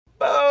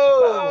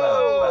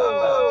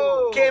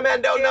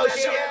man don't know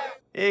shit.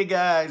 Hey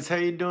guys, how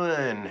you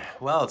doing?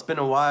 Well, it's been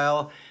a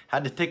while.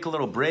 Had to take a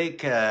little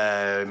break,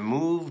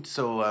 moved,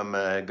 so I'm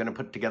gonna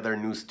put together a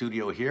new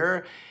studio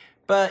here.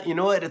 But you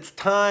know what? It's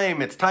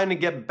time. It's time to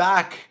get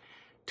back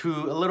to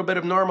a little bit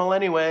of normal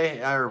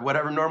anyway, or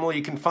whatever normal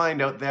you can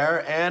find out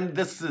there. And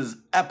this is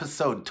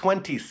episode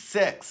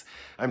 26.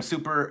 I'm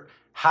super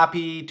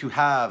happy to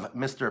have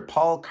Mr.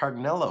 Paul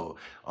Carnello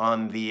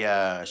on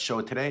the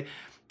show today.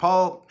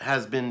 Paul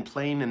has been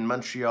playing in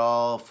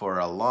Montreal for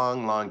a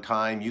long, long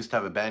time. Used to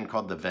have a band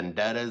called the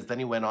Vendettas. Then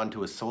he went on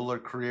to a solo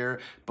career,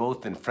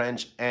 both in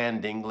French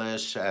and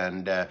English,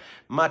 and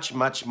much,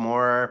 much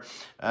more.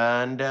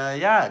 And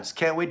yeah, just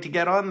can't wait to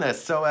get on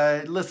this.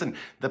 So listen,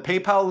 the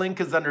PayPal link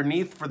is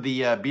underneath for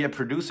the Be a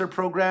Producer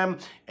program.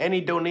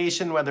 Any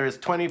donation, whether it's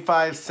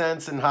 25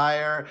 cents and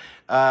higher,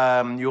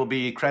 you'll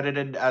be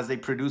credited as a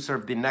producer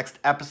of the next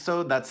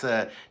episode. That's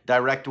a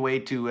direct way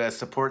to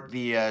support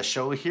the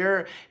show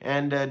here.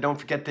 And don't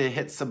forget to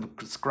hit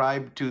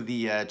subscribe to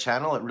the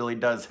channel. It really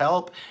does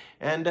help.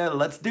 And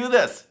let's do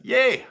this.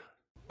 Yay!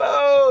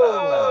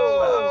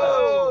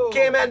 Boom!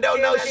 K-Man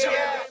don't know shit.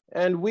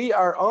 And we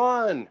are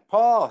on.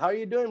 Paul, how are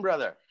you doing,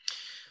 brother?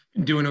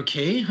 Doing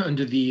okay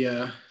under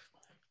the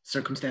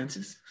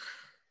circumstances.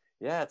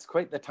 Yeah, it's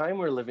quite the time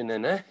we're living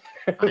in, eh?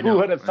 I know, Who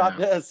would have thought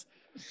this?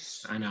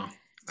 I know.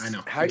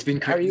 How- It's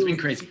been how are it's you- been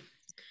crazy.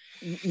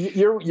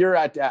 You're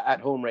at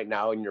home right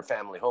now in your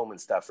family home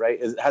and stuff, right?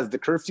 Has the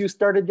curfew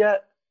started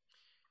yet?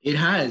 It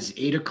has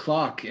 8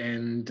 o'clock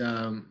and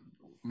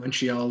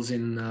Montreal's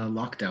in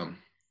lockdown.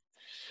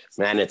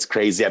 Man, it's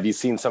crazy. Have you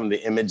seen some of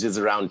the images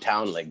around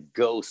town, like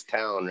ghost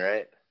town,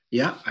 right?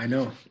 Yeah, I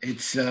know.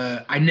 It's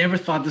I never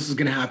thought this was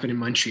gonna happen in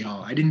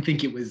Montreal. I didn't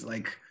think it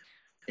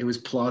was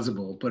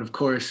plausible, but of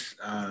course,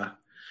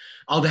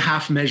 all the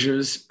half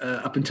measures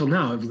up until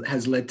now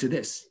has led to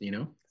this.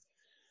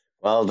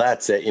 Well,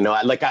 that's it.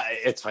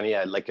 It's funny.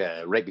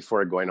 Right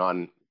before going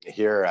on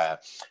here,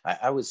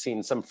 I was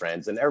seeing some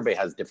friends, and everybody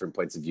has different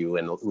points of view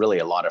and really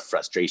a lot of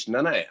frustration.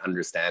 And I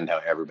understand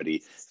how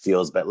everybody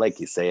feels, but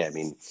like you say, I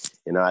mean,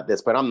 at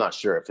this point, I'm not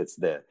sure if it's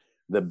the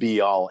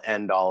be all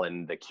end all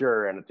and the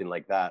cure or anything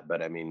like that.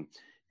 But I mean,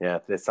 yeah,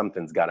 if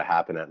something's got to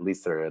happen, at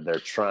least they're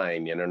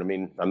trying. You know what I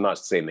mean? I'm not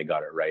saying they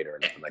got it right or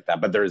anything like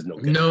that, but there is no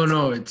good answer.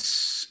 No,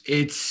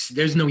 it's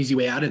there's no easy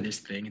way out of this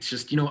thing. It's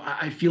just,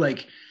 I feel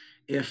like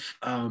if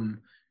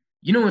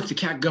if the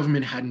cat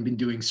government hadn't been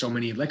doing so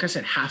many, like I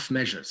said, half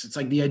measures, it's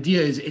like the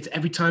idea is it's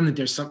every time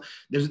that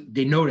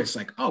they notice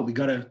like, oh,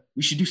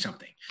 we should do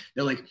something.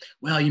 They're like,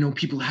 well,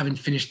 people haven't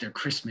finished their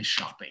Christmas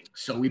shopping,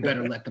 so we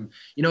better let them,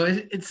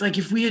 it's like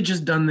if we had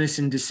just done this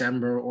in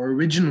December or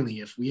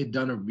originally, if we had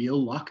done a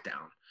real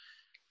lockdown,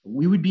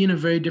 we would be in a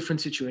very different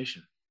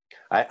situation.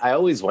 I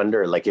always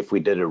wonder, like, if we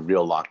did a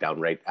real lockdown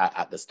right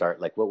at the start,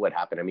 like, what would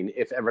happen? I mean,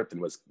 if everything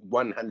was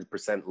 100%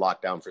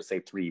 lockdown for, say,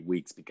 3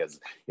 weeks, because,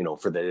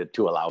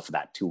 to allow for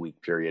that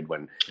 2-week period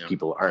when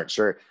people aren't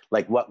sure,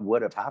 like, what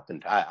would have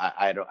happened?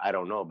 I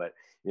don't know. But,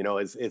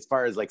 as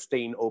far as like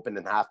staying open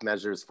and half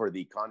measures for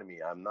the economy,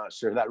 I'm not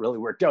sure that really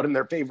worked out in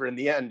their favor in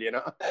the end,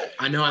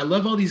 I know. I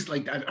love all these,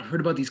 like, I've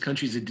heard about these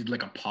countries that did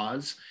like a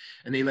pause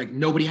and they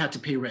nobody had to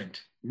pay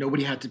rent.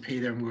 Nobody had to pay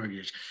their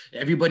mortgage.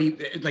 Everybody,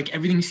 like,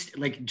 everything's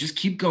like, just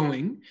keep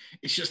going.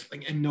 It's just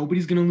like, and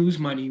nobody's going to lose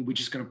money. We're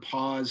just going to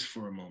pause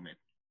for a moment.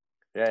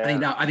 Yeah.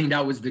 I think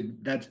that was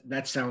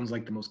that sounds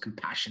like the most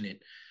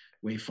compassionate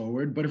way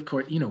forward. But of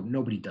course,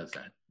 nobody does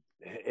that.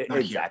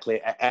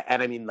 Exactly.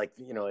 And I mean, like,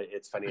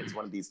 it's funny. It's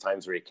one of these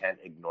times where you can't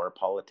ignore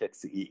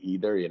politics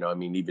either. I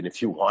mean, even if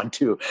you want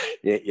to,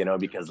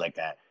 because like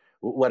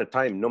what a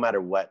time, no matter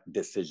what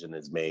decision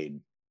is made,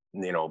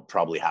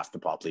 probably half the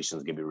population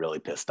is going to be really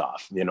pissed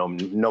off, no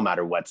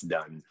matter what's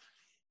done.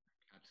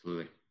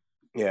 Absolutely.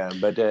 Yeah,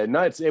 but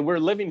no, we're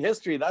living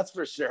history, that's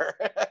for sure.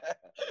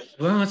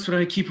 Well, that's what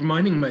I keep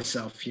reminding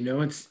myself.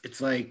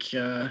 It's like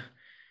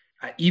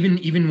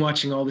even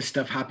watching all this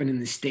stuff happen in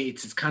the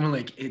States, it's kind of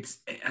like it's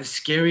as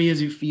scary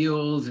as it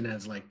feels and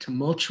as like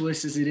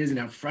tumultuous as it is,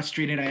 and how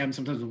frustrated I am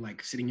sometimes with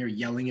like sitting here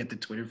yelling at the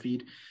Twitter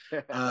feed.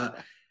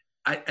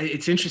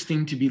 It's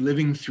interesting to be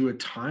living through a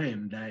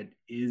time that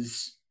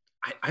is,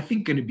 I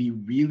think, going to be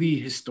really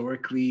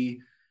historically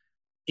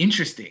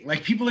interesting.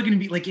 Like, people are going to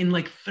be like, in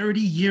like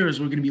 30 years,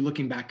 we're going to be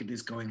looking back at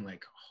this going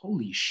like,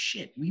 holy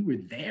shit, we were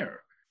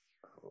there.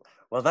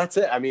 Well, that's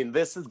it. I mean,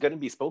 this is going to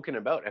be spoken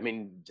about. I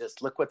mean,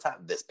 just look what's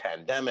happened. This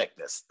pandemic,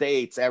 the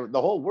States,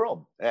 the whole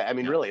world. I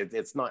mean, really,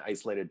 it's not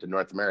isolated to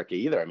North America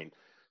either. I mean,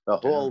 the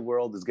whole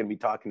world is going to be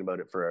talking about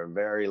it for a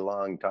very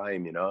long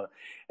time,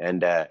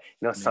 and,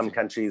 some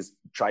countries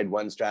tried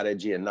one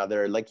strategy,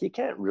 another, like, you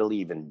can't really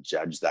even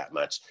judge that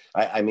much.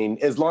 I mean,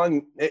 as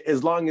long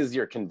as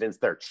you're convinced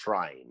they're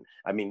trying.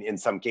 I mean, in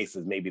some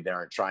cases, maybe they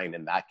aren't trying,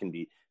 and that can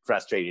be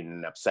frustrating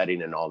and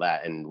upsetting and all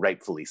that, and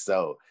rightfully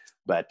so.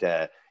 But,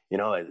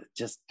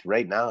 just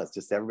right now, it's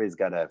just everybody's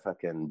got to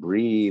fucking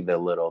breathe a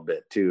little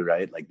bit too,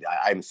 right? Like,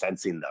 I'm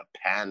sensing the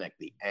panic,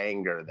 the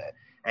anger,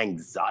 the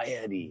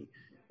anxiety.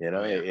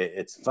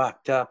 It's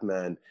fucked up,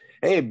 man.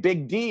 Hey,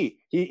 Big D,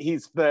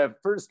 he's the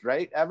first,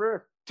 right,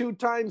 ever? 2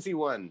 times he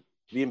won.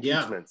 the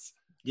impeachments.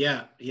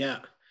 Yeah.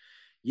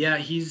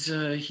 He's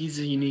a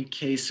unique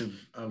case of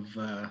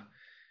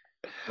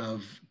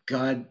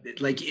God,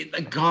 like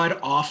a god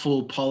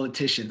awful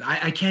politicians.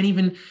 I can't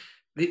even,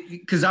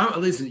 because I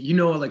listen. You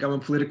know, like I'm a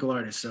political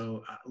artist,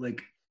 so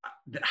like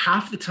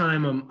half the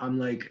time I'm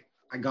like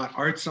I got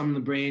arts on the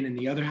brain, and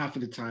the other half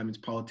of the time it's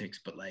politics.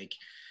 But like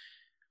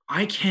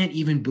I can't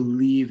even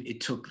believe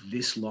it took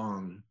this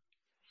long.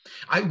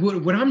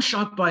 What I'm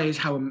shocked by is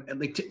how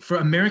for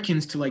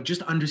Americans to like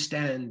just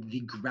understand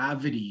the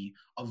gravity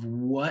of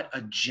what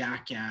a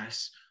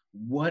jackass,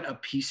 what a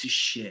piece of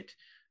shit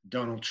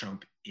Donald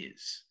Trump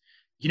is.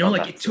 You know,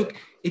 like it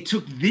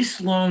took this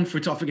long for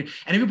it to all forget.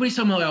 And everybody's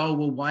talking about, oh,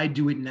 well, why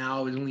do it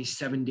now? There's only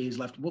 7 days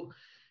left. Well,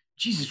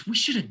 Jesus, we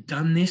should have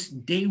done this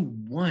day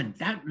one.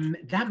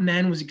 That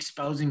man was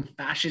espousing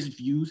fascist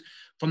views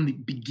from the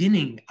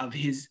beginning of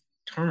his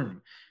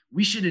term.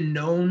 We should have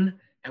known,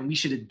 and we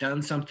should have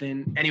done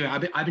something. Anyway,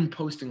 I've been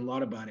posting a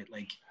lot about it.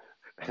 Like,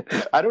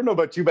 I don't know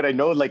about you, but I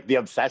know like the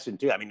obsession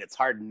too. I mean, it's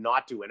hard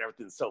not to when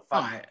everything's so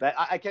fun.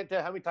 I can't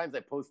tell how many times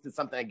I posted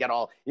something, I get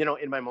all,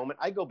 in my moment.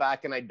 I go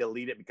back and I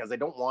delete it because I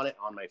don't want it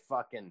on my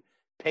fucking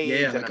page.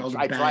 Yeah, and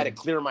like I try to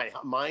clear my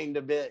mind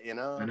a bit, I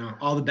know,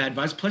 all the bad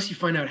vibes. Plus you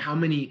find out how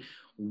many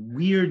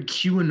weird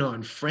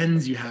QAnon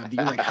friends you have.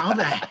 You're like, how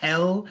the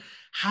hell,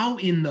 how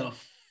in the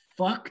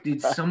fuck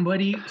did some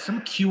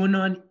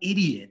QAnon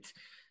idiot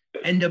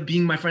end up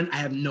being my friend? I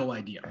have no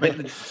idea.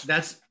 But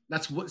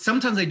that's what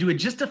sometimes I do it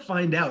just to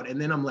find out, and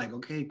then I'm like,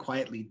 okay,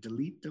 quietly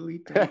delete.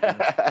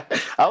 I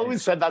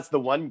always said that's the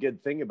one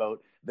good thing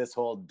about this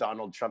whole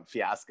Donald Trump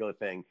fiasco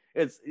thing.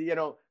 It's,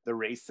 the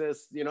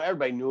racists,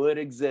 everybody knew it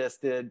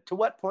existed. To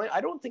what point?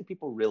 I don't think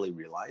people really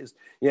realized,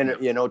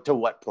 to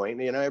what point.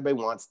 Everybody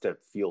wants to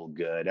feel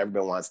good.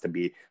 Everybody wants to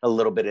be a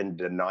little bit in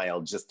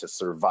denial just to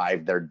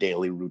survive their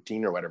daily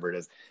routine or whatever it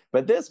is.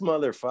 But this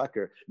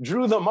motherfucker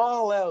drew them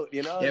all out,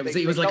 Yeah,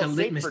 it was like a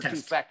litmus test.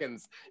 2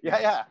 seconds.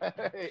 Yeah.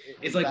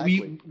 It's exactly.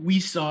 Like we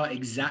saw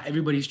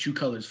everybody's true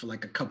colors for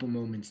like a couple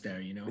moments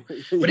there,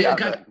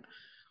 But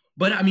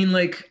But I mean,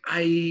 like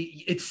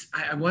I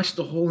watched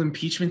the whole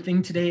impeachment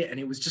thing today, and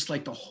it was just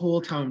like the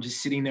whole time I'm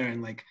just sitting there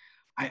and like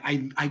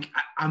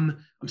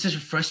I'm such a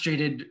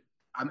frustrated.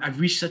 I've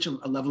reached such a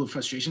level of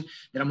frustration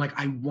that I'm like,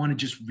 I want to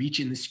just reach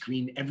in the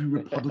screen every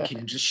Republican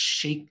and just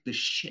shake the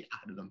shit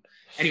out of them.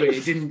 Anyway,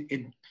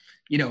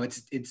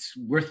 it's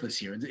worthless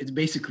here. It's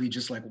basically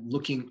just like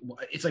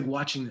it's like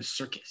watching the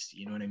circus.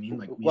 You know what I mean?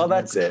 Like,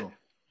 that's it.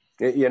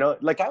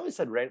 Like I always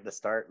said right at the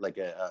start, like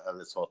of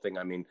this whole thing.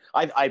 I mean,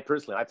 I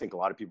personally, I think a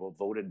lot of people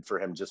voted for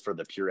him just for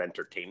the pure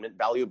entertainment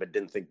value, but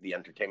didn't think the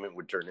entertainment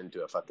would turn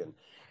into a fucking,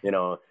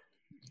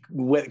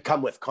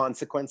 come with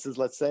consequences,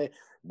 let's say.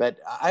 But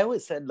I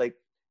always said, like,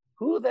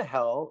 who the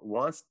hell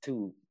wants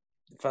to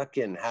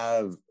fucking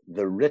have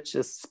the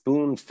richest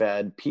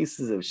spoon-fed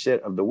pieces of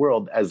shit of the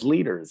world as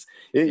leaders?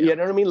 You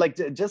know what I mean? Like,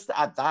 just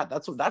at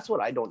that's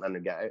what I don't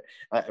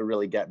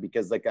really get,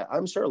 because like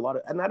I'm sure a lot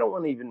of, and I don't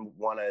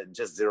want to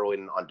just zero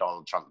in on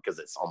Donald Trump because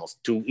it's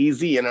almost too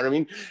easy, you know what I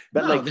mean?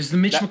 But like there's the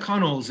Mitch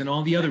McConnells and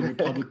all the other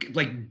Republican,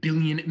 like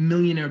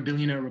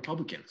billionaire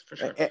Republicans, for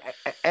sure.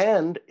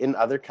 And in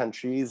other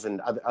countries and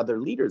other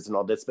leaders and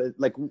all this, but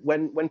like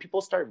when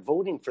people start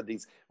voting for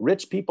these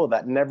rich people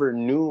that never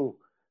knew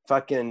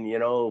fucking,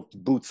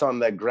 boots on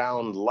the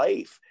ground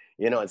life,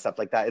 and stuff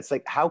like that. It's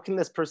like, how can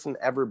this person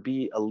ever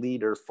be a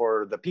leader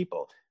for the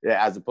people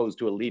as opposed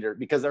to a leader?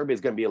 Because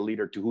everybody's going to be a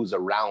leader to who's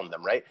around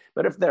them, right?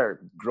 But if they're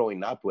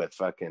growing up with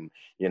fucking,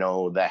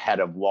 the head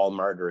of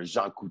Walmart or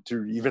Jean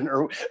Couture even,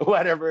 or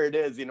whatever it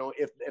is,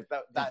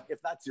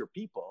 if that's your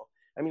people,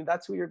 I mean,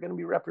 that's who you're going to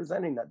be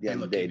representing at the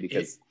end of the day.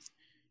 Because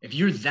if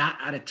you're that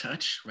out of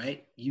touch,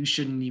 right, you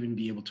shouldn't even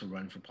be able to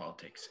run for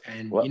politics.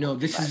 And,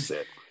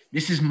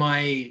 this is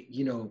my,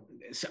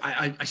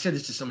 I said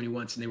this to somebody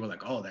once and they were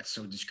like, oh, that's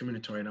so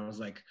discriminatory. And I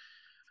was like,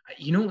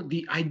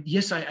 I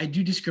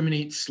do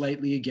discriminate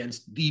slightly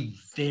against the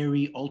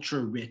very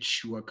ultra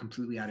rich who are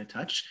completely out of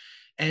touch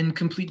and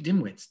complete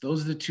dimwits.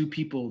 Those are the two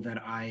people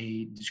that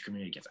I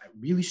discriminate against.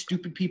 Really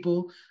stupid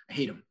people, I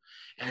hate them.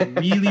 And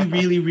really,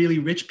 really, really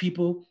rich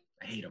people,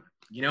 I hate them.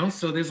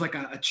 So there's like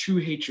a true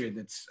hatred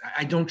that's,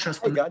 I don't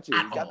trust them. I got you.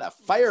 You got that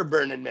fire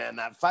burning, man.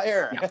 That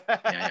fire.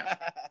 Yeah.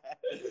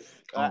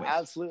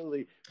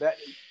 Absolutely.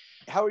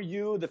 How are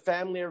you? The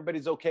family?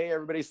 Everybody's okay?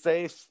 Everybody's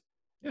safe?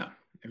 Yeah.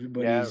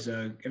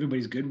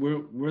 Everybody's good.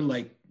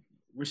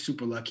 We're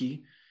super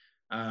lucky.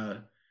 I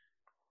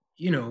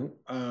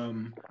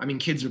mean,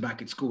 kids are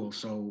back at school,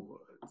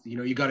 so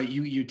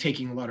you're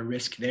taking a lot of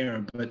risk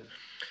there.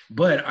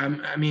 But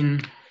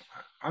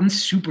I'm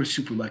super,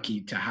 super lucky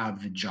to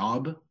have the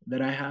job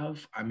that I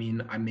have. I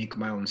mean, I make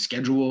my own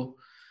schedule.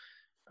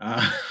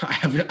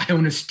 I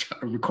own a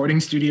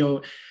recording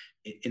studio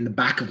in the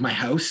back of my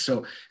house. So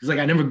it's like,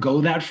 I never go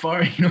that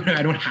far. I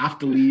don't have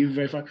to leave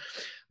very far.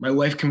 My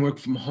wife can work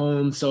from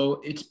home.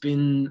 So it's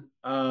been,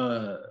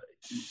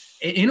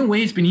 in a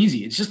way, it's been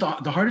easy. It's just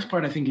the hardest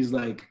part, I think, is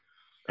like.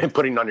 And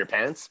putting on your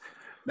pants?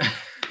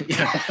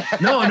 Yeah.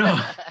 No, no.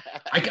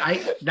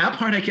 I that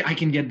part I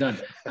can get done.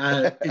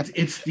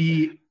 It's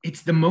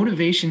the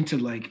motivation to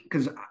like,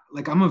 because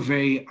like I'm a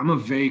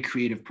very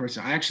creative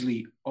person. I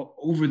actually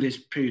over this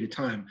period of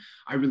time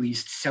I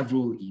released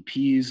several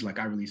EPs. Like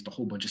I released a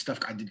whole bunch of stuff.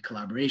 I did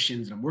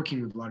collaborations and I'm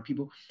working with a lot of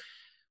people.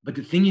 But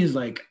the thing is,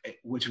 like,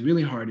 what's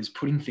really hard is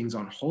putting things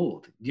on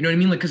hold. You know what I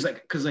mean? Like, cause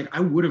like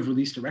I would have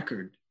released a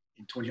record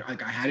in 20,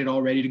 like I had it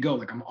all ready to go.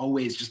 Like I'm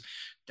always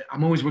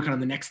working on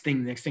the next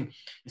thing, And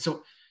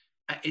so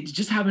it's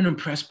just having to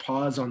press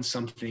pause on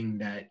something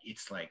that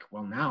it's like,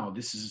 well, now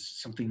this is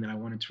something that I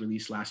wanted to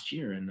release last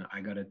year, and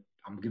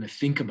I'm gonna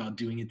think about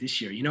doing it this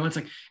year. You know, it's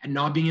like, and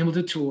not being able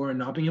to tour, and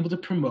not being able to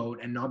promote,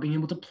 and not being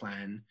able to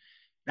plan.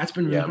 That's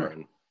been really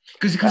hard.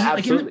 Because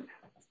like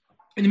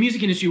in the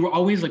music industry, we're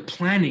always like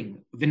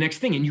planning the next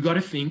thing, and you got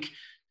to think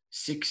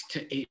 6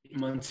 to 8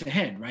 months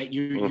ahead, right?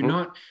 You're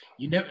not,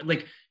 you never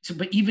like, so,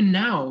 but even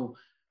now,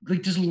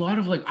 like there's a lot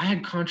of like, I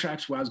had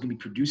contracts where I was going to be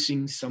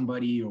producing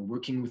somebody or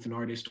working with an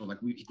artist, or like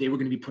they were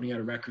going to be putting out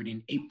a record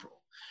in April.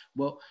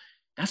 Well,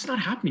 that's not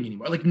happening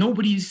anymore. Like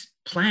nobody's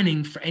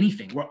planning for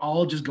anything. We're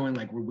all just going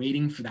like, we're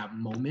waiting for that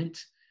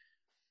moment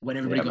when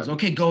everybody goes,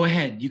 okay, go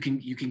ahead. You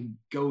can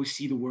go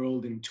see the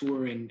world and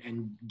tour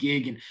and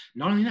gig. And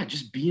not only that,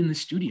 just be in the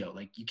studio.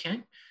 Like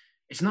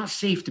it's not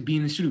safe to be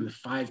in the studio with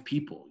 5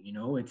 people, you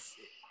know, it's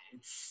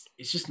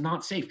just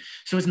not safe.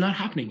 So it's not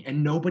happening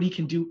and nobody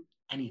can do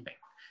anything.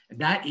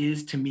 That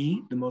is, to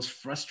me, the most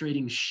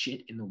frustrating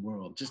shit in the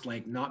world. Just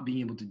like not being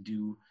able to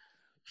do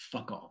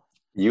fuck all.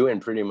 You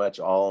and pretty much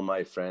all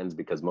my friends,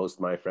 because most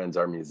of my friends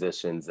are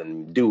musicians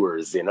and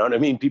doers, you know what I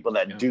mean? People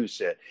that do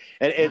shit.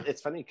 And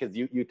it's funny because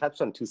you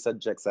touched on 2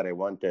 subjects that I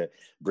want to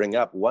bring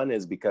up. One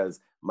is because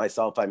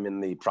myself, I'm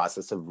in the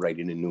process of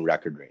writing a new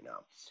record right now.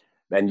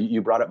 And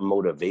you brought up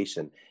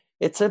motivation.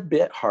 It's a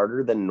bit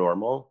harder than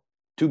normal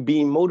to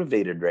be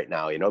motivated right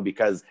now, you know,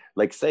 because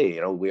like say,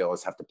 you know, we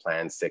always have to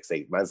plan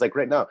 6-8 months. Like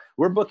right now,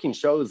 we're booking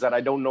shows that I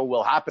don't know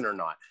will happen or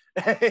not.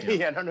 You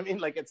know what I mean?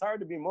 Like it's hard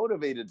to be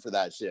motivated for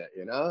that shit,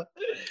 you know?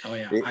 Oh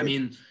yeah. I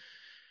mean,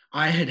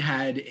 I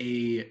had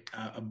a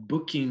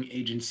booking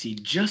agency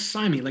just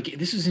sign me. Like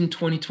this was in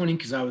 2020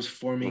 because I was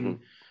forming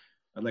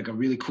like a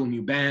really cool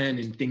new band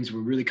and things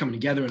were really coming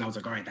together. And I was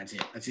like, all right, that's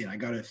it. I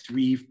got a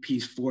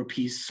 3-piece,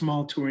 4-piece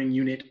small touring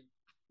unit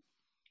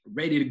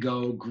ready to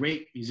go.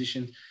 Great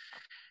musicians.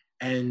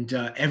 And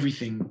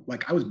everything,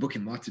 like I was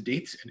booking lots of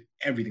dates and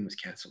everything was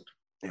canceled.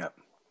 Yeah.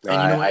 No,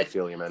 I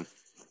feel you, man.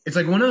 It's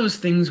like one of those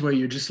things where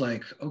you're just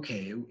like,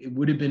 okay, it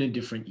would have been a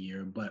different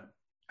year, but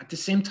at the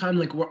same time,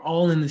 like we're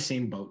all in the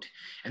same boat.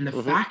 And the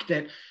fact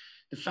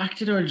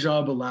that our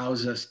job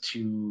allows us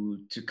to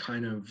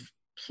kind of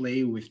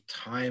play with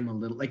time a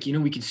little, like, you know,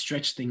 we can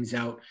stretch things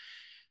out.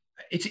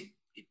 It's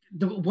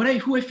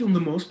who I feel the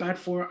most bad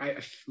for, I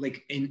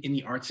like in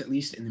the arts, at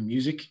least in the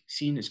music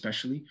scene,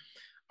 especially,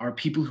 are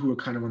people who are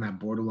kind of on that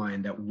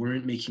borderline that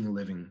weren't making a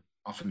living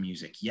off of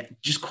music yet,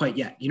 just quite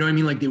yet. You know what I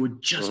mean? Like they were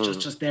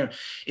just there.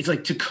 It's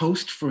like to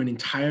coast for an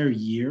entire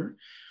year.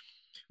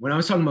 When I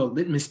was talking about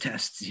litmus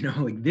tests, you know,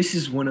 like this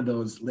is one of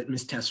those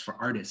litmus tests for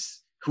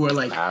artists who are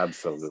like,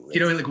 absolutely, you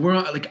know, like we're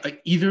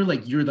like either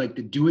like you're like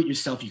the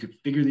do-it-yourself, you could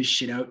figure this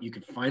shit out, you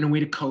could find a way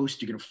to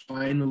coast, you're gonna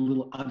find the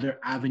little other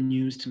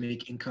avenues to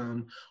make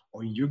income,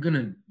 or you're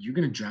gonna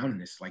drown in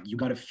this. Like you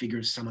got to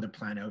figure some other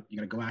plan out. You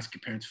got to go ask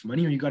your parents for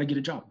money, or you got to get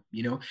a job.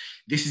 You know,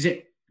 this is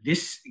it.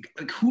 This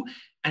like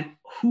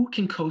who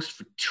can coast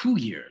for 2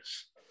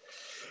 years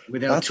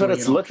without? That's what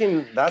it's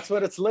looking. That's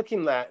what it's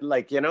looking at.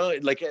 Like, you know,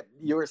 like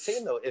you were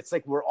saying though, it's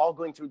like we're all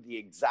going through the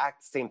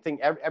exact same thing.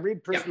 Every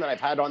person that I've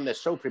had on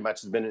this show pretty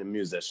much has been a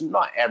musician.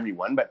 Not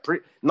everyone, but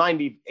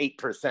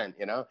 98%.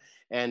 You know,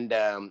 and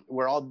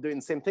we're all doing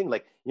the same thing.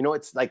 Like, you know,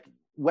 it's like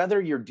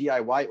whether you're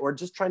DIY or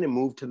just trying to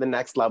move to the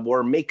next level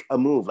or make a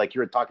move, like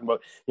you were talking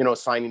about, you know,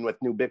 signing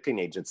with new booking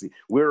agency.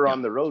 We were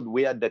on the road.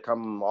 We had to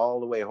come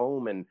all the way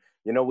home, and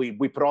you know, we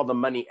put all the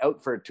money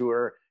out for a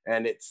tour.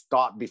 And it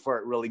stopped before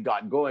it really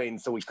got going.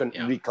 So we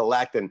couldn't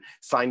recollect, and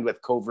signed with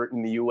Covert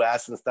in the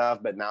US and stuff.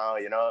 But now,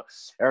 you know,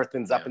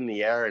 everything's up in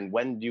the air. And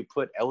when do you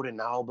put out an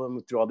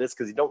album through all this?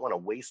 Because you don't want to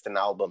waste an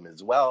album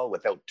as well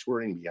without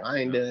touring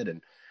behind it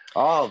and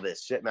all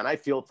this shit, man. I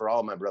feel for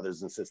all my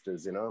brothers and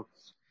sisters, you know.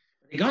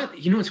 They got,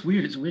 you know, it's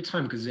weird. It's a weird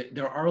time because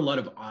there are a lot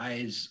of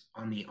eyes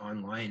on the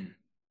online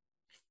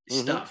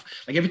stuff.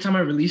 Like every time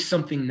I release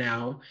something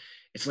now,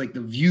 it's like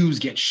the views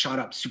get shot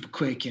up super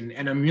quick.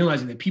 And I'm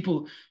realizing that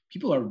people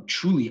are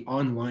truly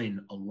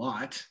online a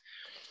lot.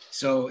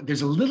 So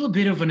there's a little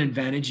bit of an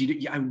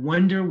advantage. I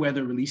wonder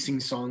whether releasing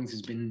songs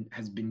has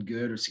been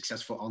good or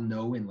successful. I'll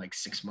know in like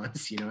 6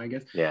 months, you know, I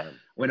guess. Yeah.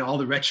 When all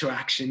the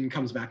retroaction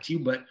comes back to you.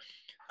 But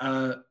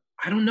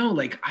I don't know.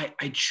 Like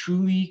I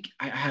truly,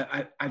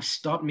 I've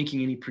stopped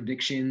making any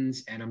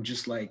predictions, and I'm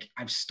just like,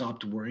 I've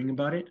stopped worrying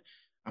about it.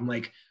 I'm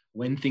like,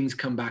 when things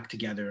come back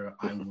together,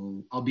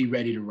 I'll be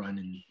ready to run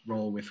and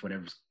roll with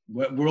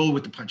roll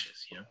with the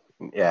punches, you know?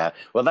 Yeah,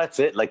 well, that's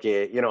it. Like,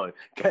 you know,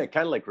 kind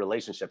of like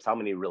relationships. How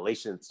many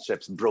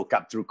relationships broke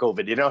up through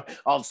COVID? You know,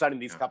 all of a sudden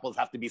these Yeah. couples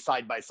have to be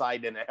side by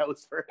side in a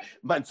house for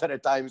months at a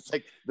time. It's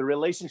like the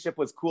relationship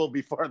was cool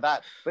before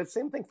that, but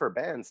same thing for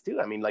bands too.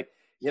 I mean, like,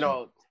 you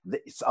know,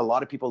 a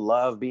lot of people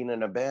love being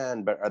in a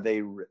band, but are they,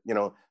 you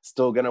know,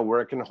 still gonna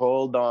work and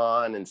hold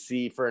on and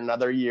see for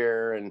another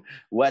year and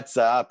what's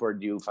up, or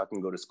do you fucking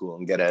go to school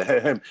and get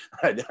a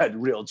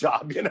real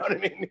job? You know what I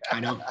mean? I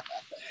know.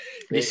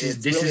 This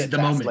It's is really a the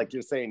test, moment. like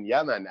you're saying.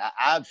 Yeah, man,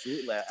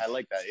 absolutely. I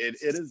like that. It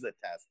is a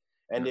test,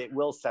 and it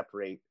will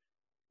separate,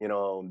 you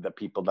know, the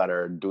people that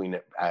are doing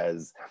it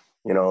as,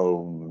 you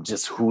know,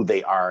 just who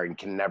they are and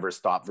can never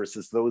stop,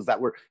 versus those that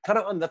were kind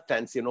of on the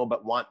fence, you know,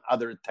 but want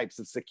other types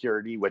of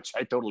security, which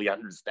I totally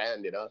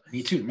understand, you know.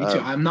 Me too. Me too.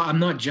 I'm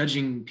not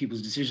judging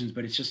people's decisions,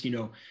 but it's just, you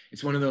know,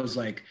 it's one of those,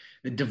 like,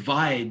 the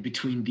divide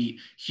between the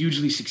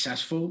hugely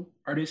successful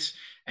artists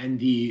and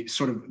the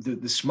sort of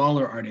the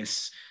smaller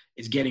artists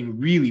is getting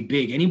really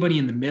big. Anybody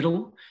in the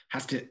middle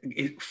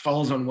it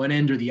falls on one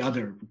end or the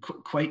other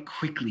quite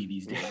quickly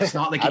these days. It's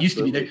not like it used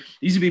to be. There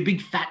used to be a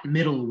big fat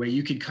middle where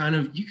you could kind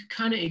of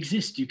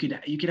exist. You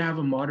could have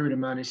a moderate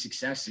amount of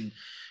success and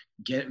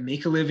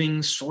make a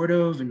living, sort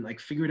of, and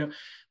like figure it out.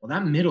 Well,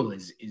 that middle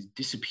is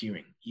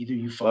disappearing. Either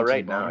you fall Well, to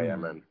right the now, bottom. yeah,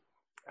 man.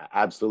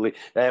 Absolutely.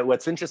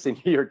 What's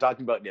interesting, you're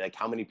talking about like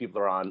how many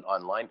people are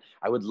online.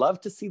 I would love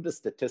to see the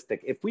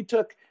statistic. If we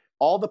took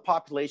all the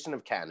population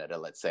of Canada,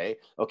 let's say,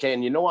 okay,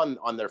 and you know,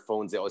 on their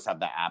phones they always have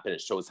the app and it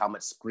shows how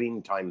much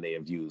screen time they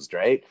have used,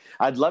 right?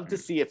 I'd love to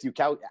see if you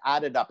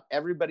added up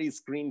everybody's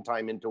screen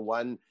time into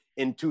one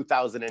in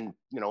 2000, and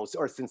you know,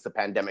 or since the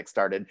pandemic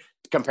started,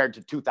 compared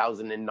to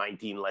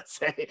 2019, let's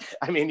say.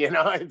 I mean, you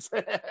know,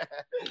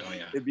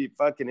 it'd be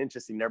fucking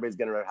interesting. Everybody's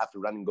gonna have to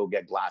run and go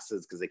get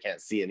glasses because they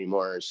can't see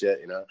anymore and shit,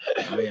 you know.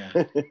 Oh yeah.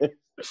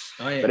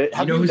 But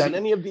have you done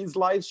any of these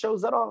live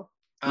shows at all,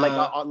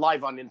 like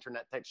live on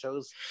internet type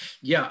shows?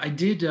 Yeah, I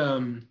did.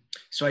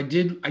 So I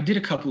did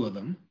a couple of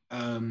them,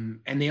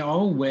 and they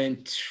all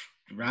went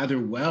rather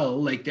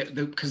well. Like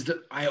because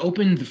I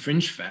opened the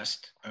Fringe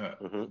Fest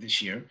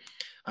this year,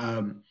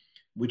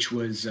 which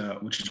was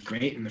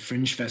great. And the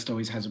Fringe Fest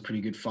always has a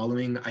pretty good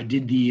following. I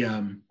did the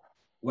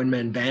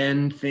one-man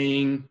band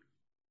thing,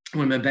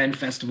 one-man band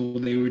festival.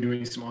 They were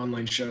doing some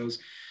online shows.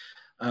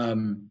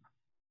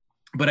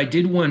 But I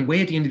did one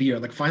way at the end of the year.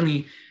 Like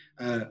finally,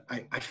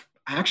 I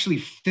actually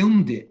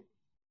filmed it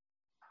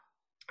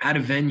at a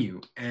venue,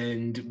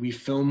 and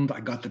I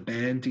got the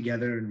band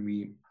together, and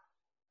we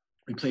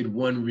played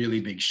one really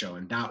big show,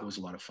 and that was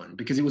a lot of fun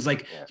because it was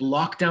like the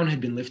lockdown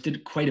had been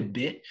lifted quite a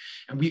bit,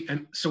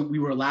 and so we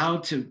were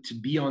allowed to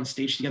be on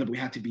stage together, but we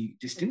had to be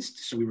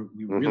distanced. So we were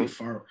really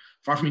far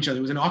from each other.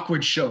 It was an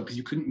awkward show because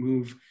you couldn't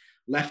move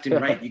left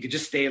and right. You could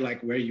just stay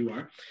like where you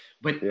are.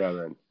 But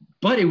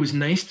it was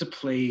nice to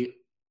play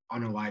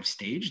on a live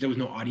stage. There was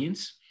no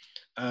audience.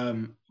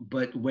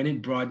 But when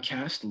it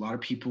broadcast, a lot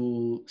of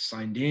people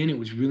signed in. It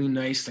was really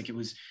nice. Like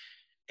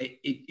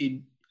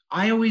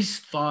I always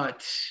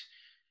thought,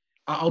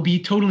 I'll be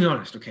totally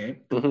honest, okay?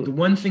 The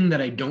one thing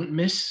that I don't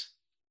miss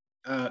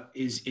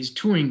is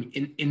touring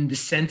in the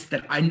sense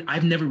that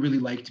I've never really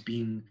liked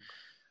being,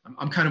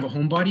 I'm kind of a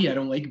homebody. I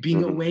don't like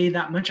being away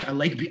that much. I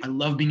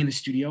love being in the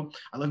studio.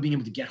 I love being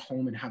able to get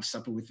home and have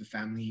supper with the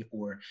family,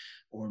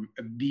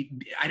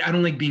 I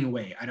don't like being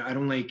away. I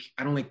don't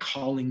like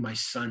calling my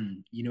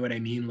son, you know what I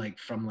mean? Like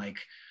from like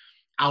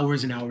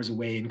hours and hours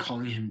away and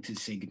calling him to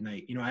say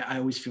goodnight. You know, I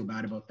always feel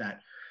bad about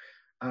that.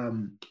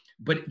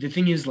 But the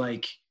thing is,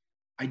 like,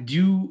 I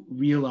do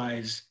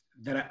realize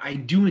that I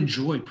do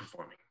enjoy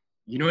performing.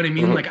 You know what I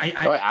mean? Like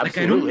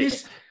I don't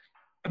miss,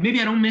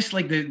 maybe I don't miss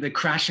like the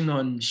crashing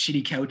on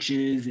shitty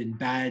couches and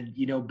bad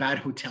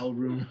hotel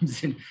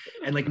rooms and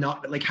like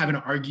not like having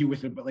to argue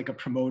with like a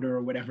promoter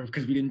or whatever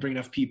because we didn't bring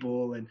enough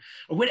people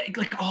or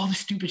like all the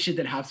stupid shit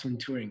that happens when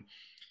touring.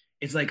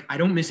 It's like I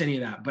don't miss any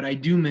of that, but I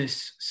do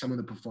miss some of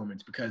the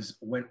performance because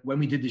when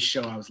we did this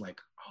show, I was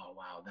like, oh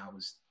wow, that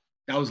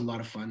was a lot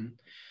of fun.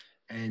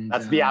 And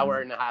that's the hour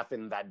and a half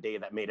in that day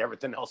that made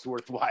everything else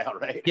worthwhile,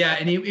 right? Yeah,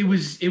 and it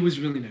was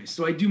really nice.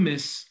 So I do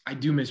miss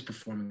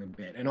performing a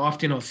bit, and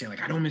often I'll say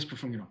like I don't miss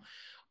performing at all.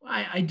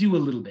 I do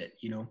a little bit,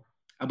 you know.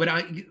 But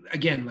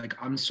again, like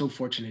I'm so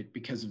fortunate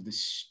because of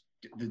this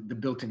the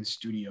built-in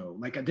studio.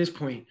 Like at this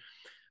point,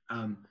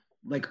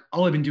 like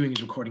all I've been doing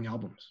is recording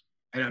albums,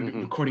 and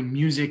I'm recording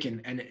music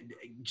and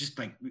just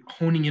like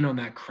honing in on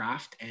that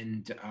craft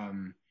and.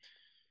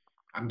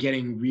 I'm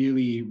getting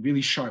really,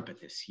 really sharp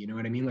at this. You know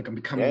what I mean? Like I'm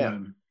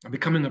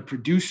becoming a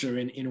producer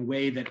in a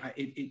way that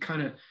it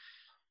kind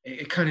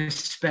of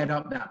sped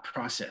up that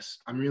process.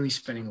 I'm really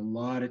spending a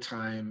lot of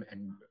time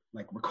and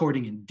like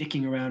recording and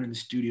dicking around in the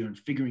studio and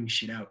figuring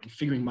shit out and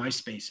figuring my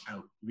space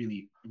out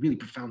really, really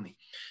profoundly.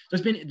 So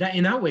it's been that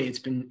in that way.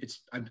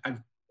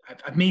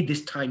 I've made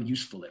this time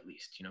useful at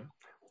least. You know.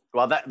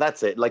 Well,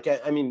 that's it. Like,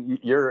 I mean,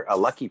 you're a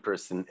lucky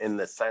person in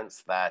the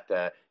sense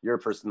that you're a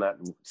person that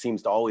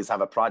seems to always have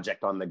a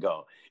project on the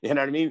go. You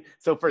know what I mean?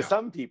 So for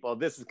some people,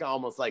 this is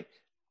almost like,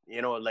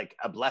 you know, like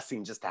a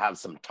blessing just to have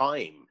some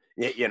time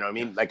You know what I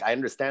mean? Like, I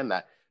understand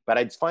that, but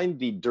I find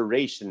the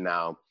duration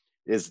now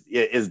is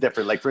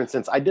different. Like, for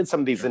instance, I did some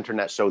of these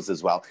internet shows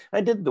as well.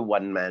 I did the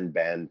one-man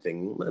band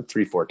thing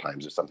 3-4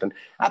 times or something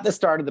at the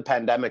start of the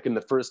pandemic in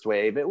the first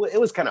wave. It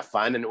was kind of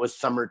fun, and it was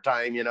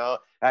summertime, you know.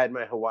 I had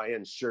my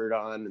Hawaiian shirt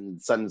on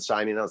and sun's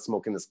shining out,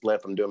 smoking the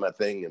spliff. I'm doing my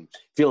thing and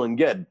feeling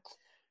good.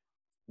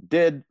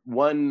 Did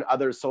one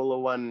other solo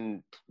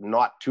one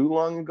not too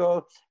long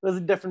ago. It was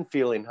a different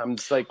feeling. I'm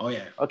just like, oh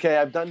yeah, okay,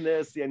 I've done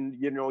this,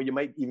 and you know, you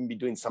might even be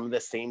doing some of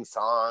the same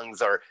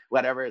songs or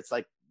whatever. It's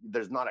like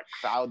there's not a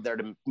crowd there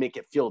to make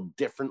it feel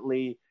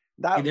differently.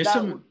 That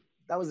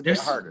was a bit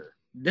harder.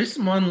 There's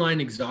some online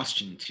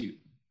exhaustion too.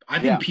 I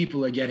think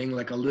people are getting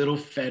like a little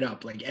fed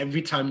up. Like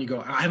every time you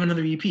go, I have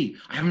another EP,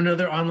 I have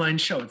another online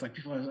show. It's like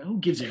people are like, who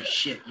gives a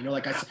shit? You know,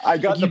 like I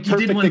got like the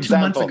you did one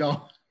example. 2 months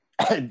ago.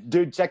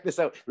 Dude, check this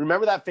out.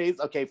 Remember that phase?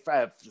 Okay,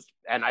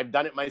 and I've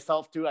done it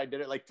myself too. I did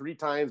it like 3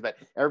 times, but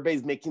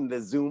everybody's making the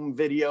Zoom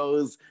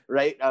videos,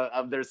 right,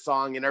 of their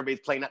song, and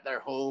everybody's playing at their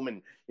home,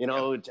 and you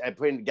know,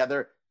 putting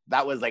together.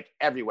 That was like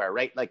everywhere,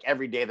 right? Like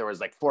every day there was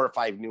like 4 or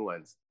 5 new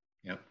ones.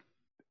 Yep.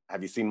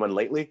 Have you seen one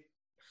lately?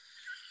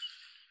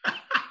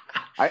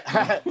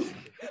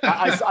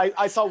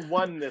 I saw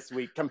one this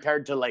week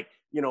compared to like,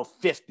 you know,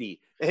 50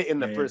 in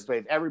the first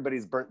wave.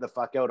 Everybody's burnt the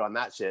fuck out on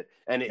that shit.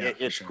 And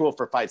it's cool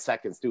for 5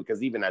 seconds too,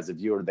 because even as a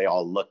viewer, they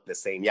all look the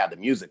same. Yeah, the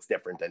music's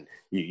different and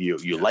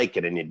you like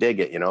it and you dig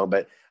it, you know,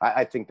 but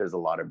I think there's a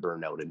lot of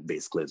burnout, and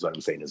basically is what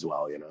I'm saying as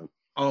well, you know.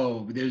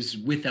 Oh, there's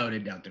without a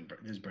doubt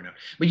there's burnout.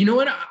 But you know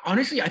what?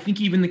 Honestly, I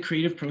think even the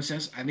creative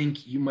process, I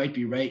think you might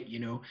be right, you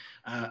know,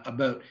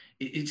 about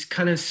it's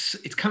kind of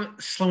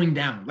slowing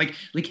down. Like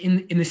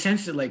in the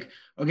sense that like,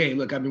 okay,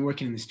 look, I've been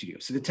working in the studio.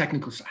 So the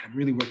technical side, I'm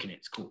really working it.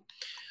 It's cool.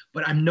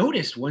 But I've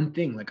noticed one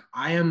thing, like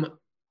I am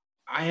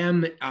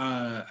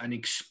an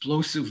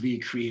explosively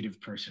creative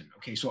person.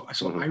 Okay. So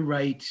I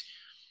write,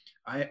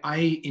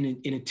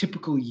 in a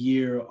typical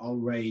year, I'll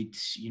write,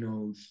 you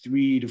know,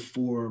 3 to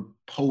 4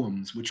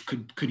 poems, which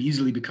could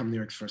easily become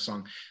lyrics for a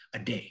song a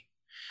day.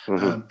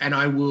 And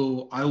I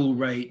will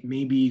write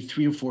maybe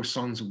 3 or 4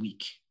 songs a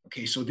week.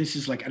 Okay, so this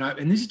is like,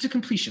 and this is to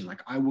completion.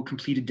 Like I will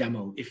complete a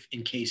demo if,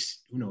 in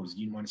case, who knows,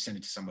 you want to send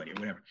it to somebody or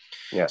whatever.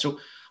 Yeah. So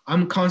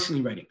I'm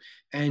constantly writing,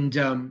 and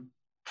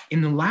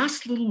in the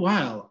last little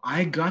while,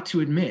 I got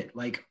to admit,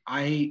 like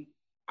I'm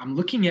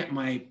looking at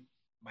my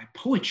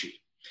poetry.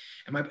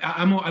 And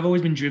I've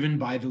always been driven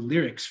by the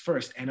lyrics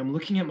first, and I'm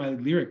looking at my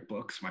lyric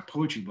books, my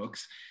poetry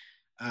books.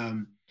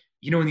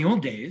 You know, in the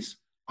old days,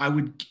 I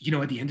would, you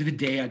know, at the end of the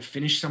day, I'd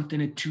finish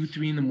something at 2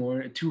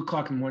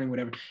 o'clock in the morning,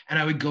 whatever, and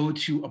I would go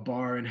to a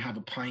bar and have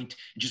a pint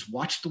and just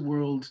watch the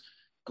world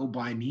go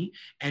by me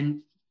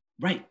and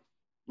write,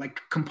 like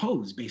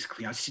compose.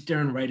 Basically, I'd sit there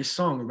and write a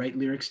song or write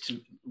lyrics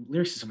to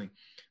something.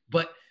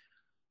 But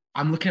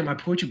I'm looking at my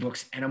poetry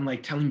books, and I'm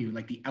like telling you,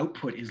 like the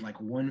output is like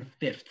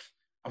 1/5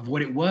 of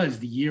what it was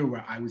the year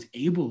where I was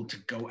able to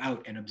go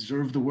out and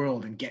observe the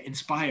world and get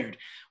inspired.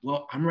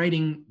 Well, I'm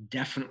writing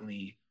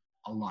definitely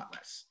a lot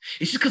less.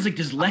 It's just because like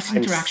there's less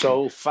interaction. I'm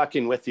so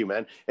fucking with you,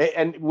 man.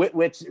 And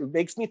which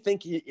makes me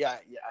think, I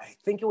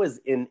think it was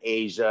in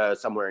Asia,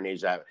 somewhere in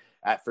Asia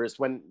at first,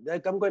 when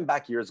like, I'm going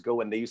back years ago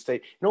when they used to say,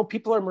 you know,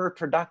 people are more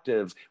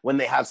productive when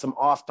they have some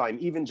off time,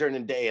 even during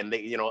the day, and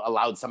they, you know,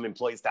 allowed some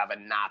employees to have a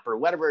nap or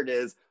whatever it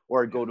is,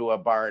 or go to a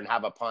bar and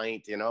have a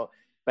pint, you know.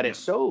 But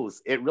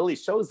it really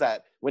shows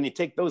that when you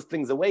take those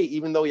things away,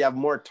 even though you have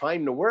more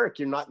time to work,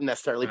 you're not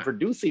necessarily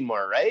producing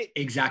more, right?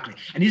 Exactly.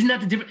 And isn't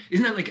that the difference?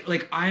 Isn't that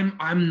like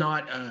I'm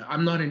not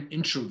an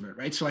introvert,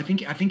 right? So I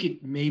think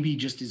it maybe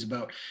just is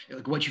about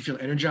like what you feel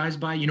energized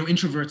by. You know,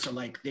 introverts are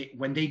like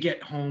when they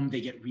get home, they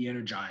get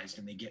re-energized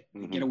and they get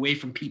away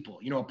from people.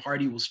 You know, a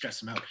party will stress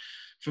them out.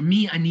 For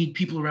me, I need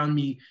people around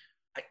me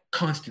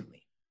constantly.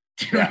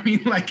 Do you know what I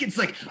mean? Like, it's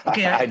like,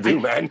 okay, I do,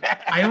 man.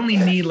 I only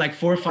need like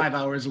 4 or 5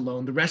 hours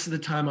alone. The rest of the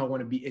time I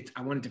want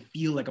it to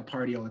feel like a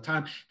party all the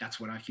time. That's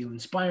when I feel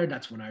inspired.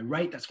 That's when I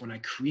write. That's when I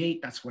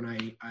create. That's when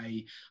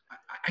I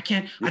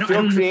can't. I don't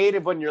feel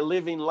creative when you're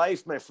living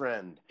life, my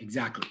friend.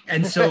 Exactly.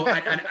 And so,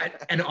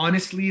 and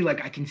honestly,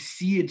 like I can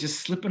see it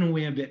just slipping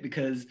away a bit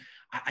because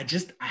I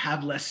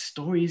have less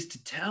stories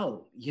to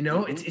tell. You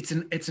know, it's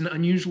an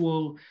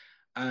unusual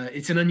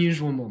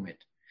moment.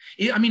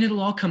 I mean,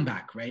 it'll all come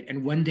back, right?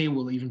 And one day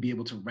we'll even be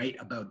able to write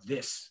about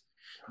this.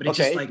 But it's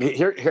just like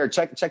here,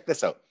 check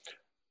this out.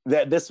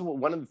 This is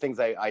one of the things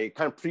I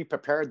kind of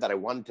pre-prepared that I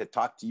wanted to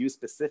talk to you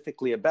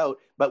specifically about,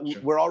 but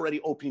we're already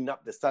opening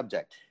up the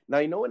subject. Now,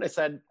 you know, when I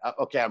said,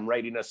 okay, I'm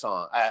writing a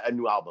song, a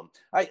new album,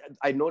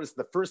 I noticed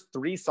the first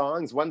 3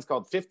 songs, one's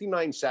called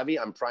 59 Chevy,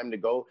 I'm primed to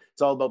go.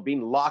 It's all about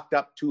being locked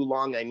up too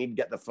long. I need to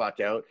get the fuck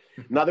out.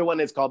 Another one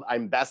is called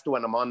I'm Best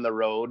When I'm on the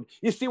Road.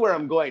 You see where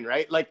I'm going,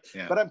 right? Like,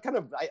 but I'm kind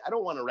of, I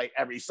don't want to write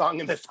every song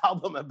in this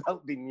album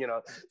about being, you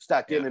know,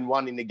 stuck in and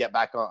wanting to get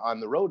back on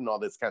the road and all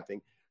this kind of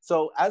thing.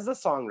 So as a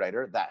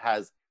songwriter that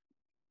has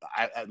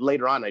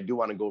later on, I do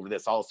want to go over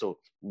this also,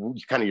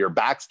 kind of your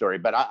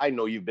backstory, but I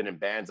know you've been in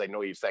bands. I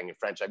know you've sang in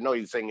French. I know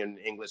you sing in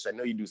English. I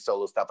know you do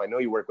solo stuff. I know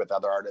you work with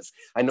other artists.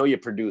 I know you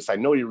produce. I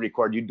know you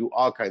record. You do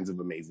all kinds of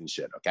amazing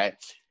shit, okay?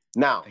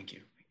 Now, thank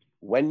you.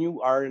 When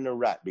you are in a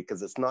rut,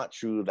 because it's not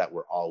true that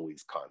we're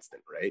always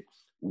constant, right?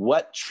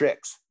 What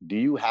tricks do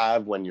you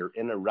have when you're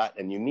in a rut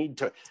and you need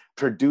to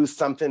produce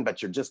something,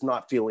 but you're just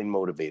not feeling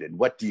motivated?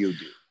 What do you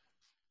do?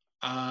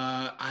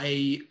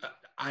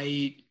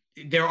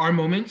 There are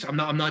moments, I'm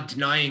not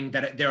denying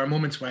that there are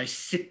moments where I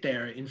sit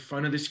there in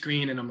front of the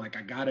screen and I'm like,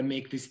 I gotta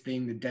make this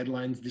thing, the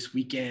deadline's this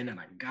weekend, and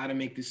I gotta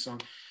make this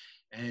song.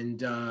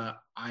 And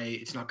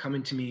it's not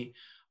coming to me.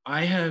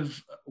 I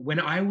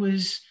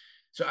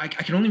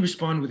can only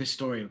respond with a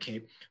story,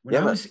 okay?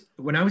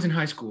 When I was in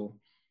high school,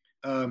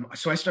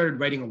 so I started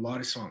writing a lot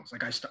of songs.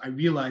 Like I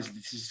realized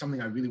this is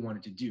something I really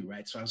wanted to do,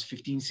 right? So I was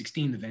 15,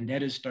 16, the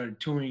Vendettas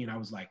started touring, and I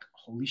was like,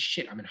 holy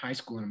shit, I'm in high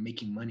school and I'm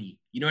making money.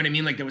 You know what I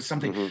mean? Like there was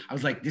something, I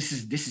was like, this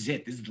is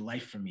it. This is the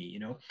life for me, you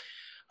know?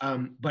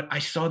 But I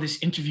saw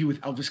this interview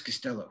with Elvis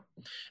Costello,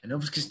 and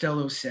Elvis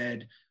Costello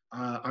said,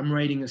 I'm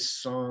writing a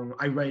song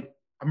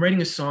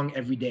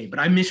every day, but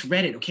I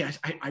misread it. Okay,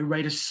 I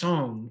write a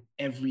song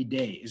every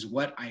day is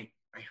what I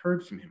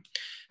heard from him.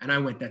 And I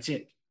went, that's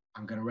it.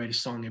 I'm going to write a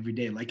song every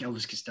day. Like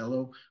Elvis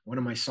Costello, one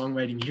of my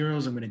songwriting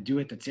heroes, I'm going to do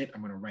it. That's it.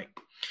 I'm going to write.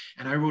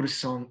 And I wrote a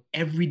song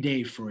every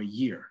day for a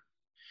year.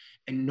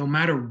 And no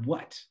matter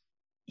what,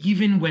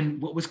 even when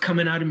what was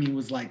coming out of me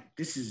was like,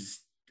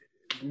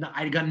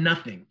 I got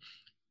nothing.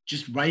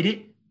 Just write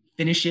it,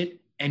 finish it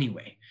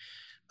anyway.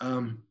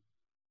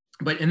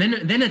 But then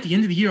at the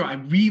end of the year, I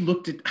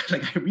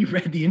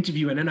reread the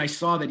interview, and then I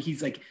saw that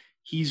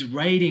he's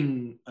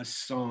writing a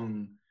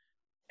song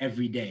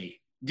every day.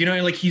 Do you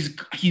know, like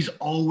he's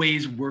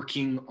always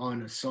working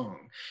on a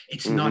song.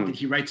 It's not that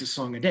he writes a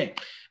song a day.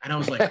 And I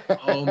was like,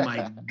 oh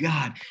my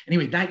God.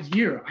 Anyway, that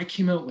year I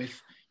came out with,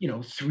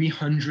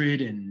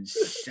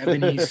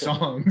 370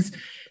 songs,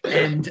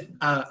 and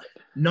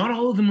not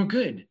all of them were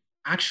good.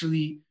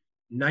 Actually,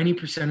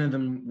 90% of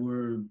them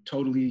were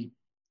total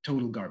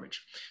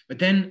garbage. But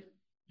then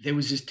there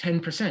was this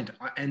 10%.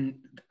 And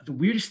the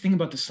weirdest thing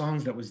about the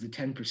songs that was the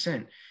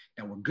 10%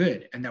 that were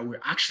good and that were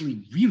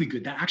actually really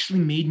good, that actually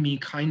made me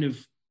kind of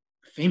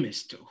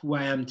famous to who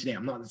I am today.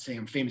 I'm not saying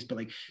I'm famous, but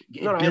like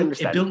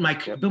it built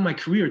my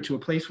career to a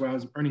place where I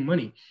was earning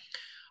money.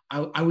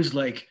 I was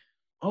like,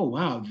 oh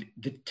wow,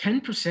 the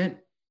 10%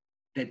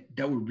 that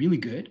were really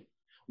good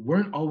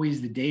weren't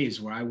always the days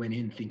where I went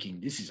in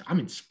thinking, I'm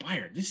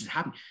inspired, this is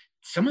happening.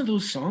 Some of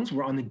those songs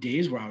were on the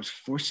days where I was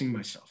forcing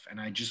myself, and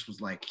I just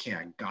was like, okay,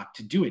 I got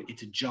to do it.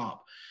 It's a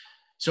job.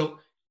 So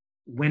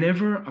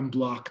whenever I'm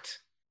blocked,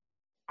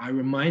 I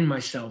remind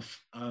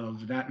myself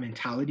of that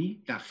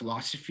mentality, that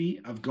philosophy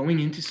of going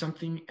into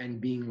something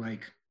and being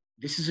like,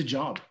 this is a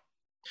job.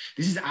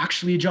 This is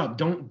actually a job.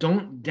 Don't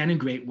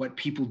denigrate what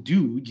people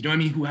do, you know what I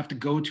mean, who have to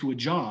go to a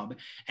job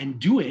and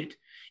do it.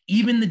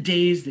 Even the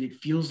days that it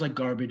feels like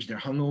garbage, they're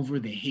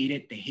hungover, they hate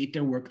it, they hate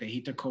their work, they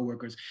hate their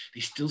coworkers,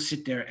 they still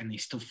sit there and they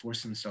still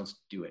force themselves to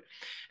do it.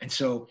 And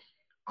so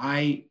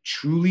I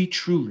truly,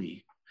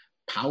 truly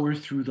power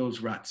through those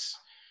ruts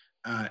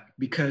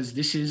because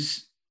this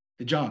is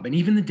the job. And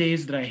even the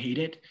days that I hate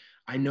it,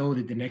 I know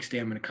that the next day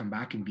I'm going to come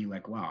back and be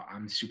like, wow,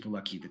 I'm super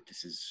lucky that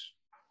this is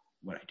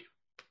what I do.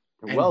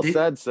 Well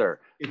said, sir.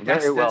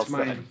 Very well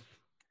said.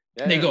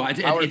 Yeah, there you go.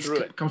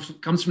 It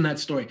comes from that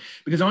story.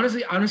 Because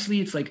honestly,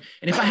 it's like,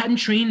 and if I hadn't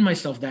trained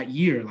myself that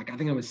year, like I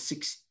think I was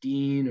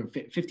 16 or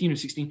 15 or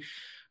 16,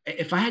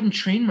 if I hadn't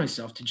trained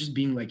myself to just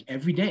being like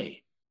every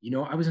day,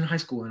 I was in high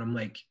school and I'm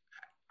like,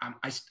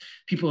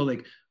 people are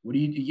like, what do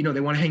you,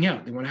 they want to hang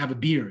out, they want to have a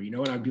beer,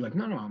 and I'd be like,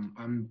 no,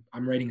 I'm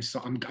writing a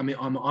song.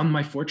 I'm on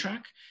my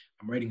 4-track.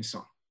 I'm writing a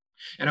song.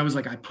 And I was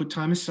like, I put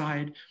time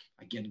aside.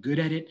 I get good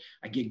at it.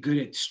 I get good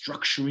at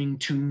structuring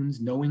tunes,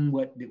 knowing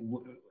what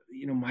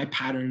my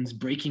patterns,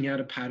 breaking out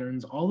of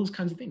patterns, all those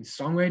kinds of things.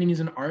 Songwriting is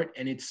an art,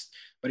 and it's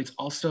a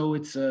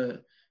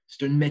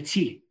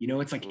métier.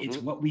 It's like it's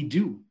what we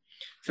do.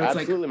 So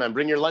absolutely, it's like, man.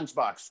 Bring your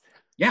lunchbox.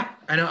 Yeah,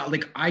 I know.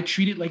 Like I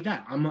treat it like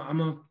that. I'm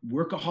a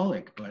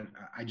workaholic, but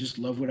I just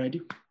love what I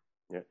do.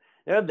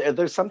 Yeah,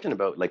 there's something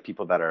about like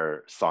people that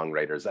are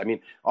songwriters. I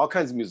mean, all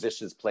kinds of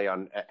musicians play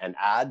on and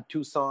add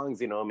 2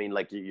 songs. I mean,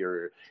 like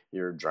your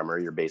drummer,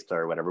 your bass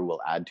player, or whatever will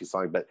add 2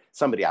 songs, but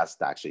somebody has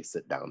to actually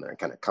sit down there and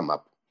kind of come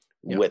up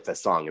with a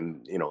song.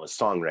 And a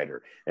songwriter,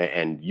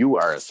 and you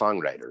are a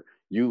songwriter.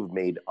 You've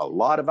made a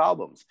lot of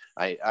albums.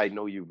 I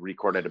know you've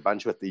recorded a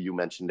bunch with you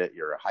mentioned it,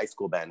 your high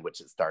school band,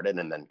 which it started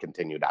and then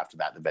continued after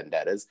that, the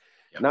Vendettas.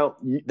 Yep. Now,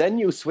 then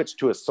you switched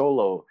to a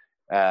solo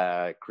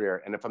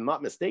career. And if I'm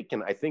not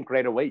mistaken, I think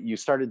right away you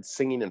started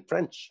singing in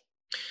French.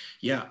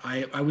 Yeah,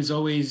 I was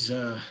always,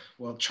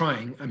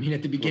 trying. I mean,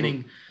 at the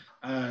beginning,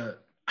 it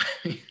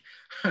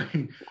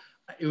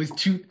was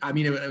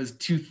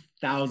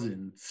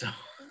 2000. So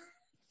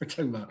we're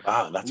talking about,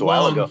 wow, that's a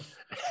while ago.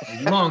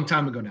 A long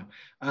time ago now.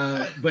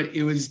 But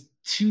it was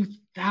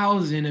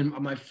 2000 and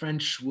my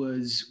French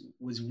was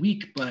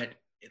weak, but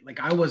like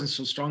I wasn't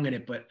so strong in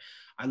it, but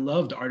I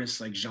loved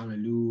artists like Jean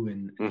Leloup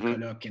and Mhm.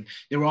 Coloc, and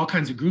there were all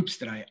kinds of groups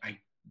that I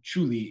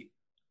truly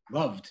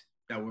loved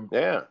that were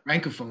Yeah.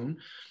 francophone.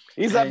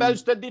 Isabelle, And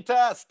je te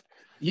déteste.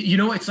 you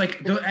know, it's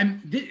like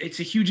it's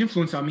a huge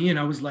influence on me. And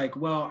I was like,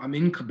 well, I'm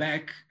in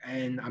Quebec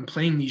and I'm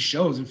playing these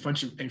shows in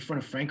front of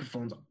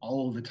francophones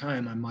all the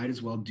time. I might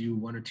as well do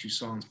 1 or 2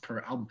 songs per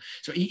album.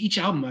 So each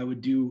album I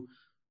would do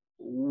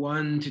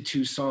 1 to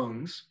 2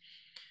 songs,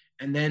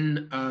 and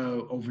then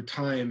over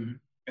time,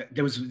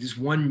 there was this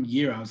one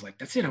year I was like,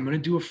 that's it. I'm gonna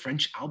do a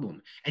French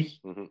album. And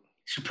Mhm.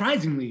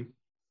 surprisingly,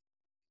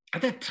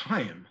 at that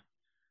time,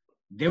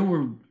 there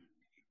were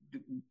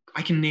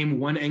I can name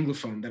one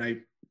anglophone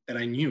that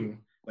I knew,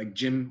 like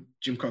Jim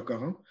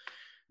Corcoran,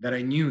 that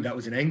I knew that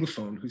was an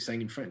anglophone who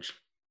sang in French.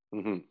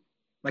 Mhm.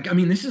 Like, I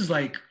mean, this is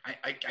like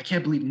I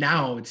can't believe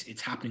now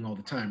it's happening all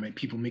the time, right?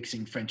 People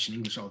mixing French and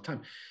English all the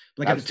time.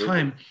 But like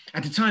Absolutely.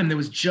 at the time there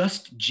was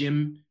just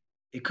Jim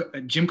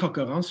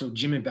Corcoran, so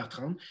Jim and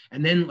Bertrand,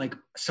 and then like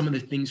some of the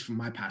things from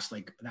my past,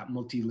 like that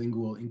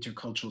multilingual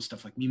intercultural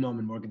stuff, like Mimom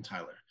and Morgan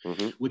Tyler,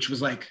 Mhm. which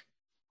was like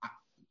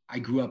I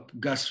grew up.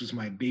 Gus was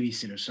my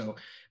babysitter, so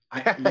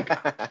I like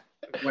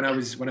when I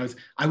was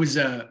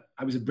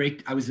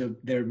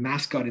their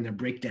mascot in their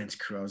breakdance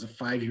crew. I was a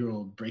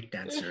 5-year-old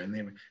breakdancer, and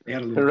they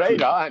had a little Right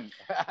crew.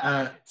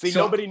 on. See,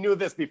 So nobody knew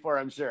this before,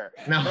 I'm sure.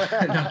 no,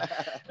 no,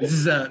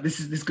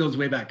 this goes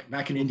way back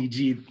in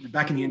NDG,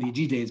 back in the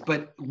NDG days.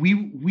 But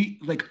we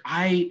like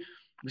I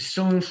was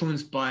so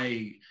influenced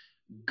by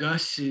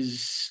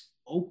Gus's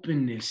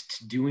openness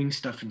to doing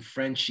stuff in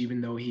French,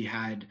 even though he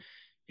had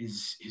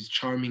his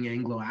charming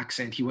Anglo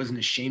accent. He wasn't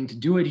ashamed to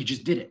do it. He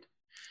just did it.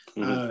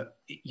 Mhm.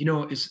 You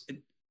know,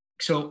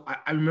 so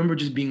I remember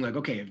just being like,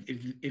 okay,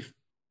 if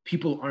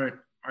people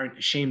aren't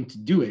ashamed to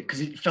do it,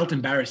 because it felt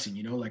embarrassing,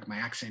 you know, like my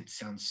accent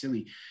sounds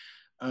silly.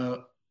 Uh,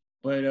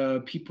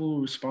 but people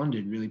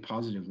responded really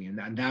positively, and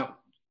that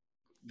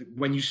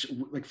when you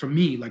like for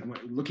me, like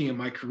looking at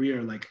my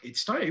career, like it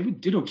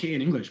did okay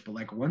in English, but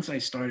like once I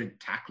started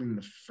tackling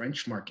the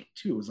French market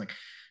too, it was like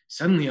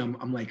suddenly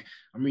I'm like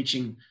I'm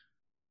reaching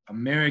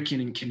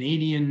American and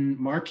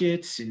Canadian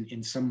markets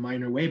in some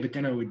minor way, but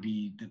then I would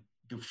be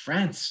the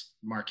France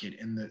market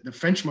and the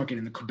French market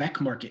and the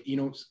Quebec market, you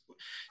know.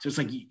 So it's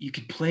like you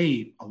could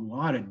play a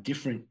lot of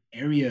different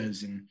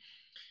areas, and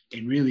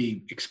it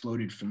really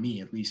exploded for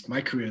me, at least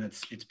my career.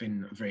 It's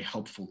been a very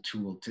helpful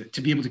tool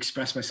to be able to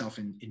express myself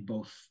in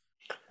both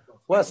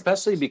Well,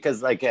 especially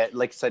because, like I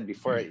said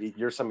before,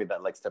 you're somebody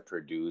that likes to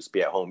produce,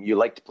 be at home. You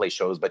like to play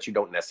shows, but you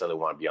don't necessarily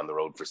want to be on the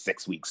road for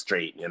 6 weeks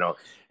straight, you know,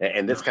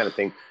 and this kind of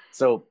thing.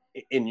 So,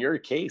 in your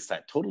case,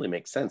 that totally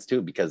makes sense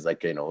too, because,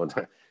 like, you know,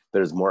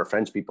 there's more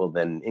French people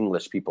than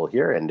English people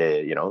here, and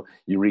you know,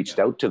 you reached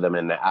out to them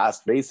and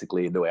asked.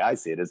 Basically, the way I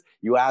see it is,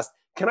 you asked,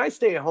 "Can I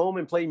stay at home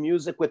and play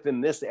music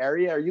within this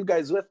area? Are you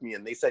guys with me?"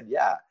 And they said,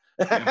 "Yeah."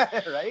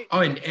 Yeah. Right.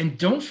 Oh, and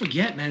don't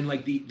forget, man,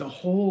 like the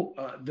whole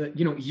the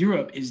you know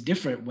Europe is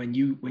different when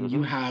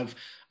you have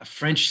a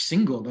French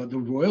single. The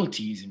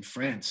royalties in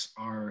France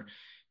are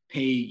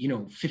pay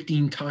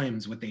 15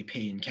 times what they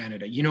pay in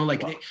Canada. You know,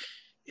 like Well,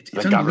 it's the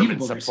government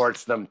unbelievable.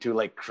 supports them too,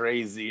 like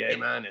crazy. Hey,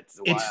 man, it's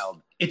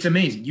wild. It's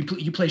amazing.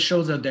 You play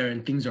shows out there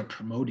and things are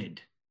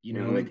promoted. You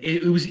know, Mhm.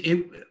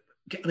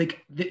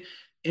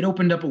 it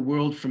opened up a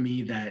world for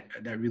me that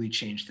really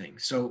changed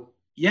things. So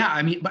yeah,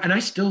 I mean, and I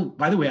still,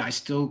 by the way, I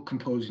still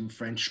compose in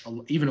French,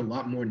 even a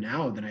lot more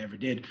now than I ever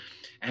did.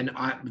 And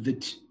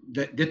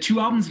the 2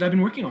 albums that I've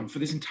been working on for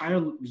this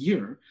entire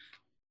year,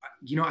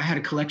 you know, I had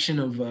a collection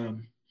of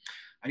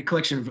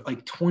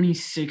like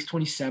 26,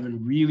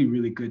 27 really,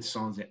 really good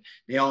songs that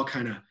they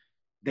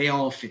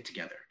all fit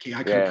together. Okay,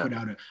 I could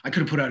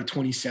have put out a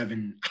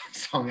 27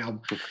 song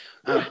album,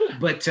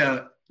 but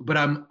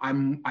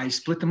I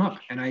split them up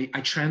and I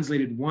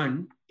translated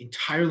one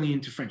entirely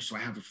into French. So I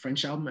have a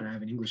French album and I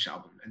have an English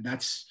album, and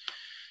that's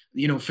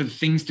for the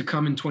things to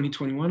come in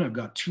 2021. I've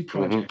got 2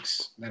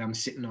 projects that I'm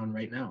sitting on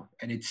right now,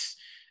 and it's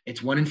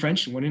one in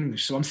French and one in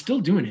English. So I'm still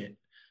doing it.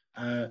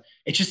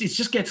 It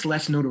just gets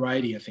less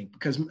notoriety, I think,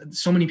 because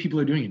so many people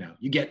are doing it now.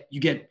 You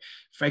get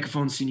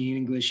francophone singing in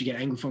English, you get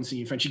anglophone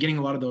singing in French. You're getting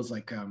a lot of those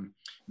like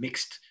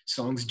mixed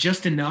songs,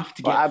 just enough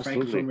to get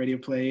francophone radio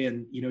play,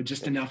 and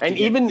just enough. And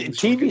to even get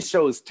TV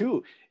shows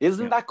too.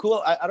 Isn't that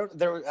cool? I don't.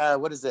 There.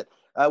 What is it?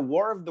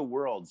 War of the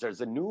Worlds.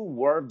 There's a new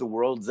War of the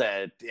Worlds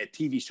a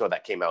TV show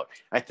that came out.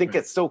 I think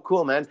it's so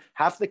cool, man.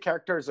 Half the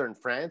characters are in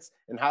France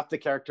and half the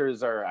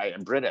characters are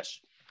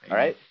British. All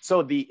right.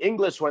 So the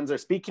English ones are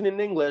speaking in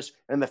English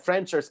and the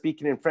French are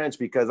speaking in French,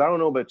 because I don't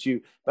know about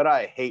you, but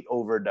I hate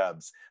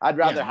overdubs. I'd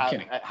rather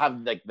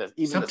have like the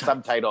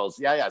subtitles.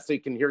 Yeah. So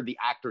you can hear the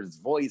actor's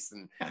voice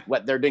and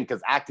what they're doing,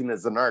 because acting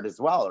is an art as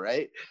well,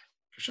 right?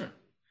 For sure.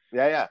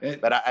 Yeah.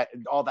 But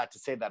all that to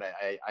say that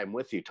I'm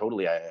with you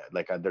totally.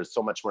 There's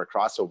so much more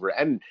crossover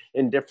and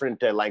in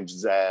different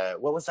languages.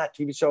 What was that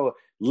TV show?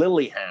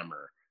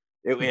 Lilyhammer.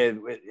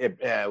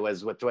 It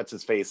was with what's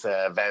his face,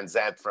 Van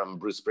Zandt from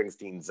Bruce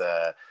Springsteen's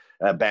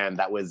band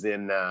that was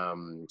in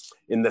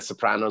The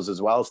Sopranos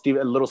as well.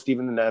 Little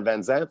Steven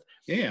Van Zandt.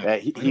 Yeah.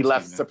 He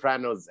left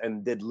Sopranos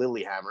and did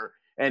Lilyhammer,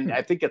 And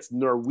I think it's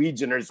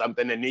Norwegian or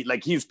something, and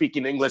he's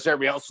speaking English,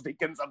 everybody else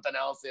speaking something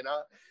else, you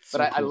know. So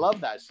But I cool.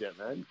 love that shit,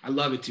 man. I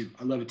love it too.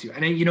 I love it too.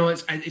 And you know,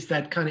 it's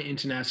that kind of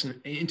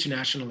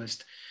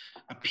internationalist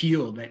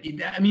appeal that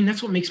I mean,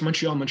 that's what makes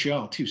Montreal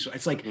Montreal too. So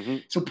it's like,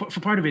 so for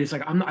part of it, it's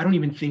like I don't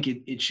even think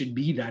it should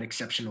be that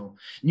exceptional.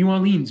 New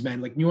Orleans, man,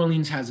 like New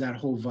Orleans has that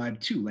whole vibe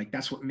too. Like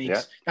that's what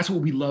makes that's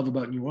what we love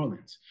about New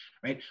Orleans,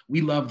 right?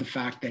 We love the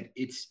fact that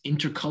it's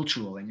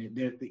intercultural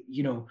and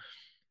you know,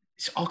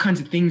 all kinds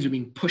of things are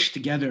being pushed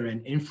together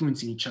and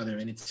influencing each other,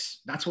 and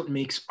that's what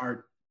makes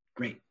art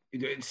great.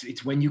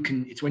 It's when you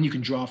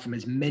can draw from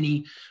as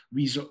many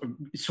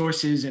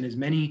resources and as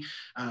many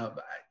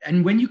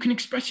and when you can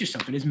express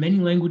yourself in as many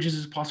languages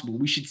as possible.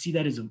 We should see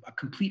that as a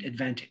complete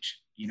advantage,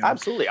 you know.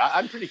 Absolutely.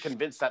 I'm pretty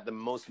convinced that the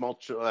most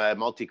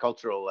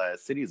multicultural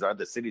cities are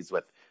the cities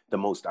with the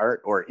most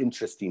art or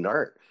interesting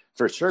art,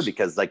 for sure,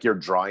 because like you're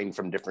drawing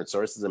from different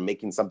sources and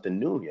making something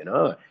new, you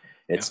know.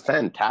 It's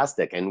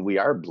fantastic, and we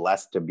are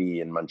blessed to be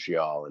in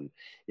Montreal and,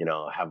 you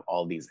know, have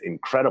all these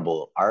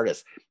incredible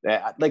artists.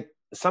 Like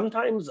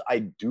sometimes I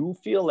do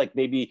feel like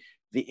maybe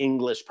the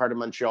English part of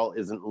Montreal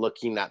isn't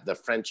looking at the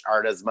French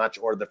art as much,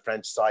 or the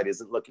French side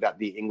isn't looking at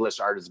the English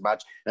art as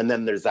much. And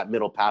then there's that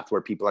middle path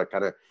where people are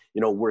kind of,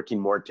 you know, working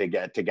more to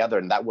get together,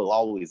 and that will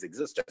always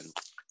exist. And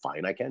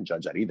fine, I can't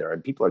judge that either.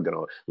 And people are going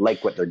to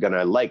like what they're going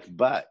to like,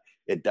 but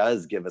it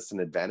does give us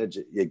an advantage.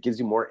 It gives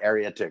you more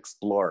area to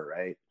explore,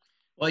 right?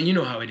 Well, you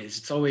know how it is.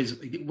 It's always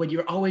what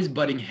you're always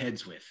butting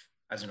heads with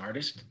as an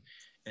artist.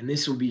 And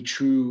this will be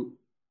true,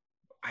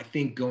 I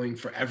think, going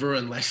forever,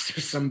 unless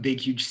there's some big,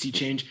 huge sea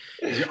change,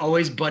 is you're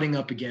always butting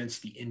up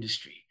against the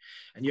industry.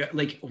 And you're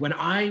like, when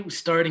I was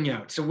starting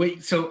out, so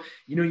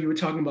you know, you were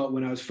talking about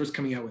when I was first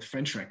coming out with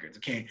French records.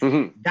 Okay.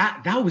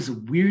 That was the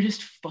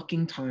weirdest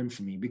fucking time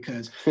for me,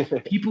 because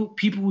people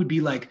would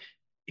be like,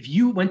 if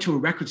you went to a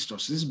record store,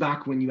 so this is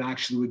back when you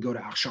actually would go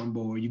to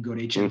Archambault or you go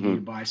to HMV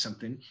to buy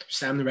something,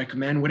 Sam the Record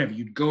Man, whatever,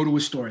 you'd go to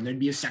a store and there'd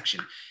be a section,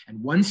 and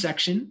one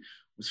section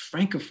was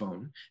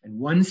Francophone and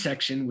one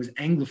section was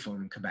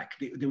Anglophone in Quebec.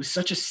 There was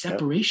such a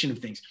separation of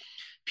things.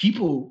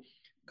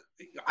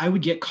 I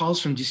would get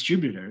calls from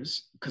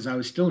distributors, because I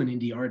was still an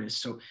indie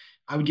artist. So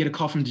I would get a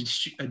call from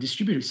a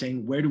distributor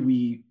saying, where do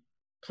we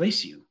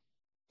place you?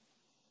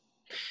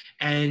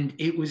 And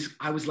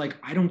I was like,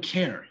 I don't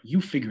care. You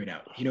figure it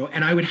out, you know?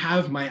 And I would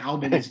have my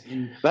albums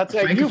in That's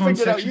right. You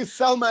figure it out. You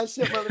sell my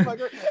shit,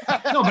 motherfucker.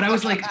 No, but I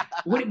was like,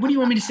 what do you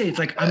want me to say? It's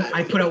like,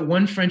 I put out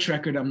one French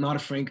record. I'm not a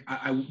Frank.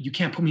 You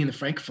can't put me in the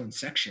Francophone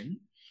section.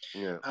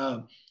 Yeah.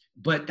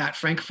 But that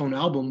Francophone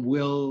album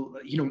will,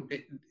 you know,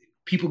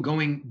 people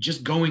going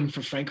for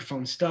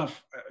Francophone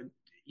stuff,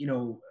 you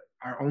know,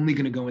 are only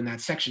going to go in that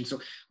section.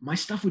 So my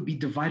stuff would be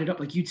divided up.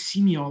 Like you'd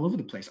see me all over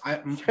the place.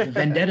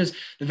 The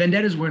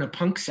Vendettas were in a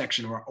punk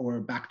section,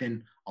 or back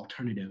then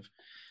alternative.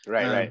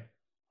 Right.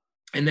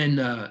 And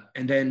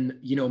then,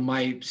 you know,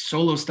 my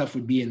solo stuff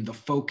would be in the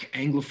folk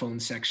Anglophone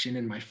section,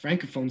 and my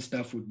Francophone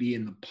stuff would be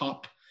in the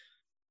pop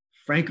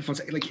Francophone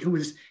section. Like it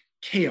was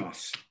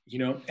chaos, you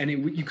know, and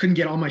you couldn't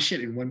get all my shit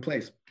in one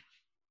place.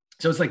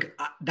 So it's like,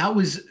 that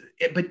was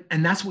it,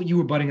 and that's what you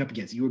were butting up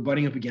against. You were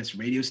butting up against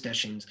radio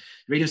stations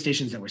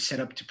that were set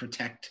up to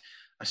protect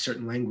a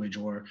certain language,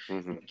 or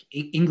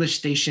English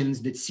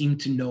stations that seemed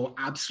to know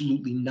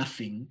absolutely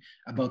nothing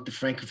about the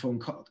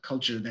Francophone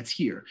culture that's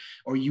here.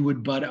 Or you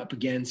would butt up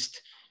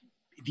against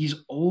these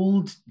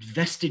old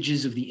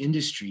vestiges of the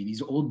industry,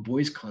 these old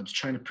boys clubs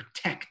trying to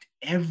protect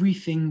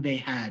everything they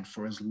had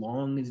for as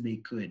long as they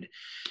could.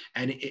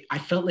 And I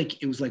felt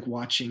like it was like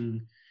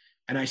watching,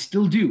 and I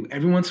still do,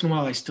 every once in a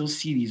while, I still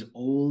see these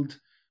old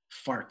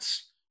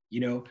farts, you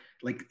know,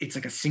 like it's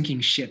like a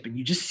sinking ship, and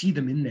you just see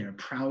them in there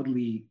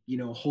proudly, you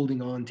know,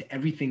 holding on to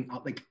everything,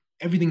 like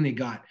everything they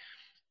got,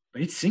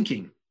 but it's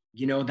sinking,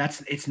 you know.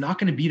 It's not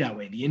going to be that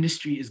way. The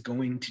industry is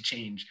going to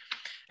change.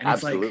 And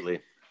absolutely. It's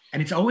like,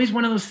 and it's always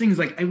one of those things,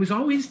 like it was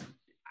always,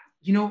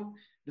 you know,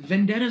 the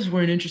Vendettas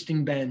were an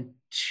interesting band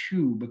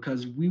too,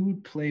 because we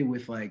would play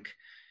with like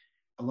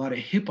a lot of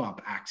hip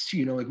hop acts too,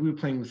 you know, like we were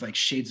playing with like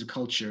Shades of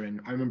Culture, and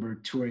I remember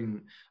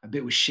touring a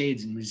bit with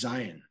Shades and with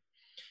Zion.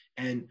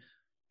 And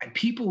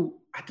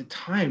people at the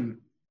time,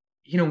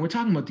 you know, we're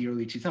talking about the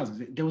early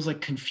 2000s, there was like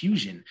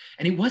confusion,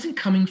 and it wasn't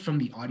coming from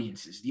the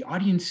audiences. The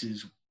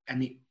audiences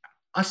and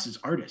us as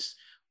artists,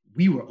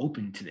 we were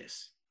open to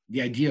this.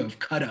 The idea of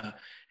Kutta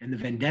and the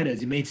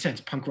Vendettas, it made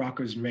sense. Punk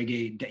rockers and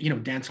reggae, you know,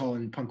 dancehall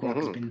and punk rock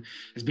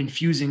has been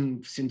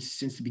fusing since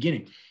the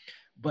beginning.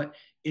 But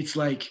it's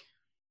like,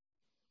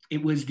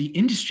 it was the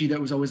industry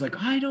that was always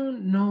like, I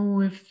don't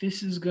know if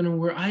this is going to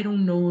work. I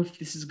don't know if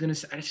this is going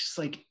to, it's just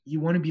like, you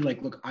want to be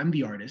like, look, I'm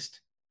the artist.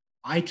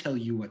 I tell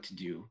you what to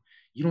do.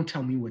 You don't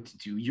tell me what to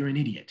do. You're an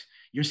idiot.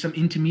 You're some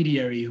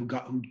intermediary who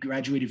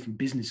graduated from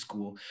business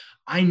school.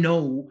 I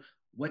know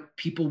what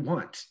people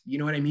want. You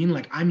know what I mean?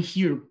 Like I'm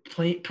here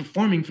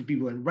performing for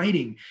people and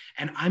writing,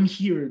 and I'm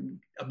here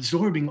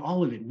absorbing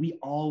all of it. We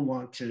all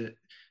want to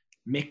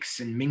mix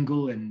and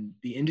mingle, and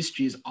the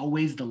industry is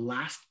always the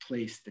last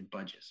place that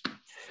budges.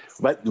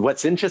 But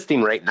what's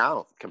interesting right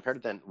now, compared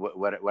to then,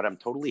 what I'm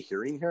totally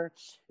hearing here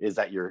is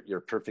that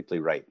you're perfectly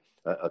right.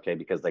 Okay,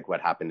 because like what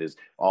happened is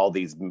all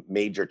these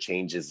major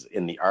changes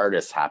in the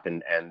artists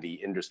happened, and the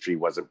industry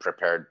wasn't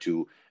prepared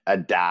to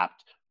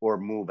adapt or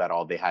move at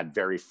all. They had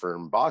very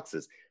firm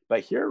boxes.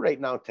 But here right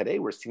now, today,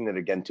 we're seeing it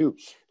again too.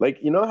 Like,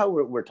 you know how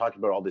we're talking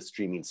about all the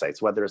streaming sites,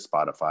 whether it's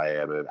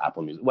Spotify,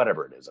 Apple Music,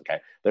 whatever it is,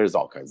 okay? There's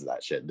all kinds of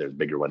that shit. There's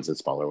bigger ones and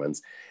smaller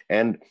ones.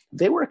 And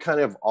they were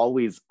kind of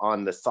always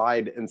on the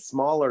side and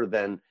smaller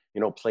than, you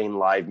know, playing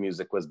live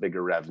music was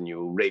bigger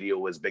revenue, radio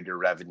was bigger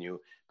revenue.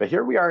 But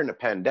here we are in a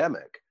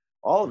pandemic.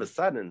 All of a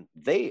sudden,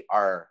 they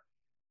are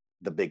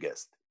the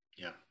biggest.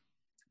 Yeah.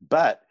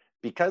 But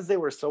because they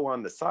were so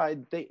on the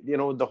side, they, you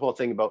know, the whole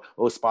thing about,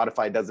 oh,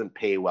 Spotify doesn't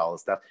pay well and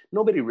stuff,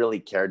 nobody really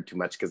cared too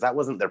much because that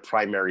wasn't their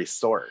primary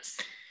source.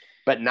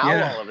 But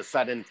now all of a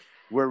sudden,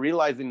 we're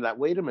realizing that,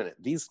 wait a minute,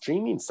 these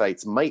streaming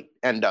sites might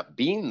end up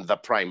being the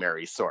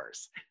primary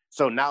source.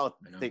 So now,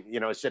 you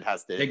know, shit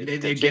has to, they're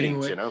change, getting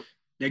away, you know?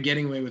 They're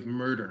getting away with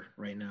murder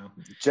right now.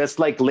 Just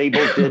like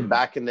labels did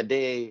back in the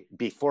day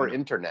before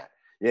internet.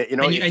 You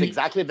know, it's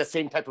exactly the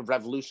same type of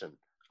revolution.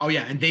 Oh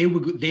yeah, and they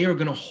are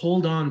going to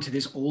hold on to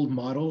this old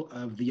model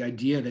of the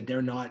idea that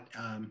they're not,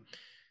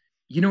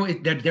 you know,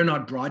 that they're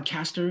not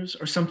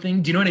broadcasters or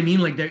something. Do you know what I mean?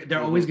 Like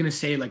they're always going to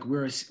say like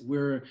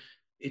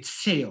it's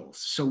sales,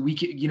 so we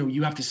can, you know,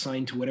 you have to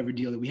sign to whatever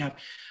deal that we have.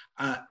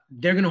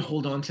 They're going to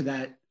hold on to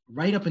that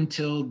right up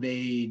until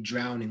they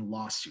drown in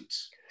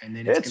lawsuits. And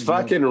then it's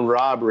fucking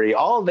robbery.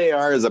 All they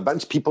are is a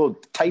bunch of people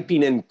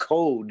typing in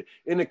code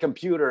in a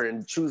computer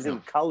and choosing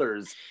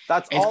colors.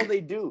 That's all they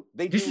do.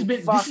 This has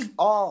been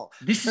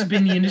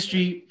the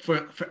industry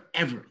for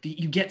forever.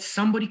 You get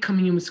somebody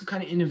coming in with some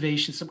kind of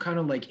innovation, some kind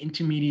of like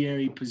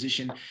intermediary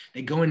position.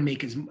 They go and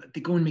make as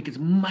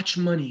much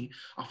money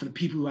off of the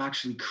people who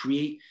actually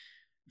create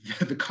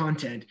the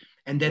content,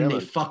 and then they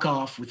fuck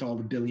off with all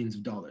the billions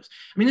of dollars.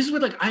 I mean, this is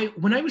what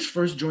when I was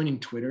first joining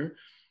Twitter.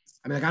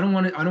 I mean, like,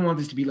 I don't want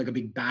this to be like a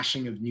big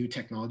bashing of new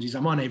technologies.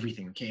 I'm on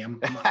everything, okay?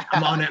 I'm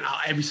on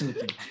every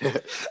single thing.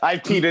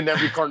 I've peed in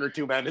every corner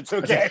too, man. It's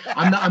okay.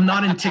 I'm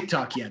not in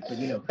TikTok yet, but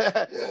you know.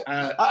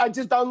 I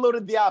just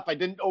downloaded the app. I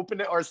didn't open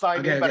it or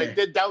sign in, but I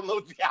did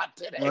download the app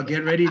today. Well,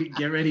 get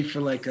ready for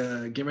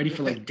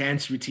like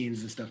dance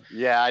routines and stuff.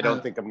 Yeah, I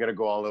don't think I'm gonna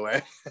go all the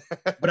way.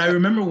 But I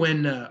remember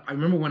when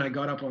I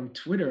got up on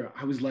Twitter,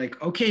 I was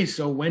like, okay,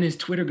 so when is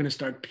Twitter gonna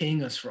start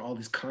paying us for all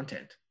this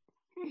content?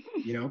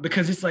 You know,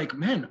 because it's like,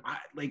 man,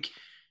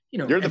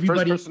 you're the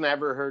first person I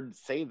ever heard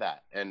say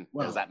that. And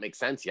does that make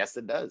sense? Yes,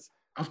 it does.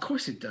 Of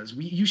course it does.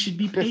 You should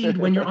be paid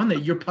when you're on there.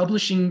 You're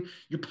publishing,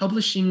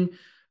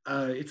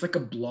 it's like a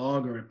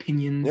blog or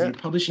opinions. You're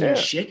publishing your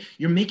shit.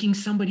 You're making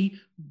somebody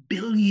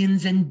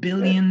billions and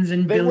billions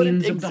and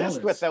billions of dollars.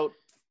 Without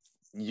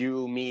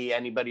you, me,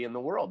 anybody in the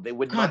world. They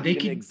would not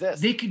even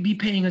exist. They could be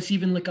paying us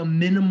even like a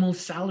minimal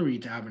salary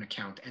to have an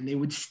account, and they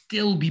would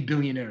still be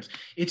billionaires.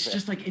 It's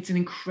just like, it's an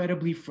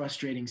incredibly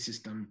frustrating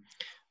system.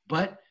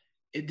 But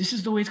this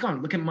is the way it's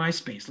gone. Look at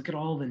MySpace. Look at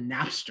all the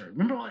Napster.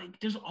 Remember, like,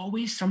 there's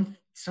always some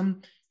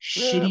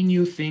shitty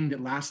new thing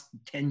that lasts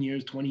 10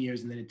 years, 20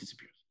 years, and then it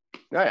disappears.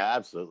 Yeah,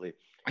 absolutely.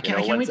 I can't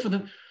wait for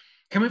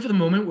the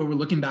moment where we're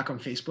looking back on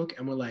Facebook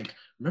and we're like,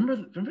 remember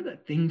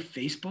that thing,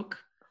 Facebook?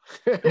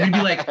 And we'd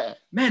be like,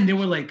 man, there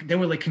were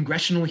like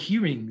congressional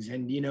hearings,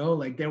 and you know,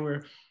 like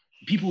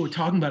people were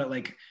talking about it,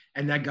 like,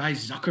 and that guy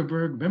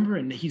Zuckerberg, remember,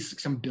 and he's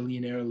some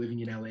billionaire living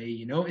in LA,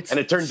 you know, and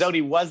it turns out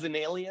he was an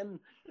alien.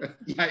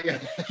 yeah,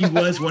 he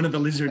was one of the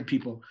lizard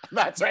people.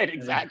 That's right,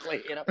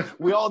 exactly. You know,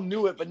 we all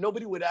knew it, but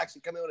nobody would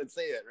actually come out and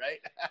say it, right?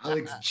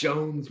 Alex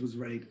Jones was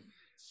right.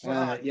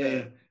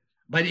 Yeah.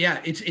 But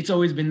yeah, it's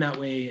always been that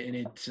way, and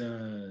it's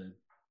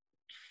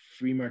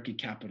free market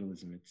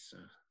capitalism. It's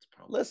a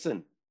problem.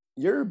 Listen,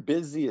 you're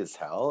busy as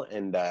hell,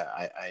 and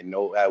I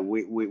know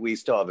we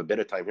still have a bit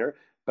of time here,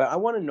 but I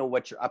want to know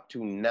what you're up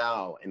to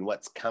now and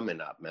what's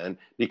coming up, man.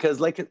 Because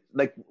like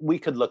we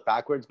could look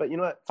backwards, but you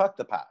know what? Fuck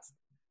the past.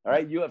 All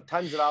right, you have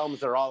tons of albums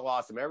that are all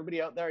awesome.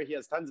 Everybody out there, he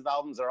has tons of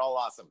albums that are all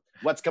awesome.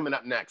 What's coming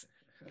up next?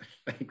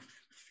 Thanks.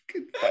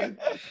 I'm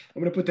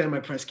gonna put that in my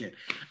press kit.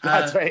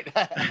 That's right.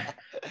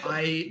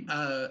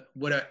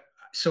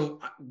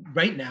 So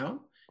right now,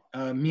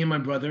 me and my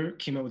brother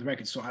came out with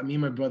records. So me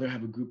and my brother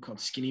have a group called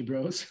Skinny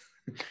Bros.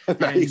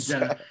 Nice.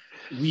 And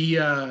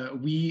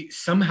we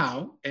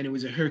somehow, and it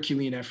was a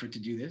Herculean effort to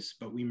do this,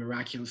 but we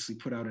miraculously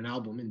put out an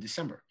album in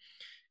December.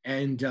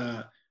 And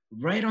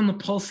right on the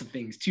pulse of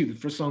things too. The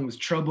first song was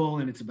Trouble,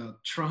 and it's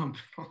about Trump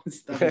and all this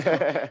stuff.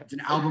 It's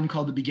an album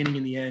called The Beginning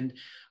and the End.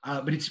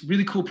 But it's a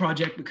really cool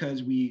project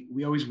because we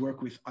always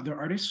work with other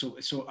artists.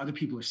 So other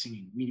people are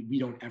singing. We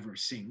don't ever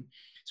sing.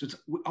 So it's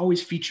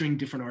always featuring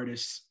different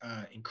artists,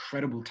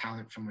 incredible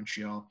talent from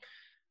Montreal.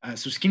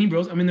 So Skinny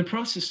Bros, I'm in the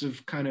process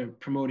of kind of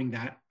promoting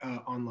that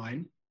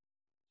online.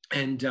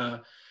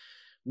 And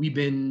we've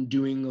been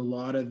doing a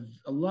lot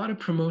of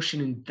promotion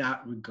in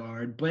that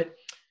regard. But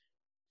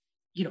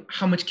you know,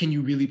 how much can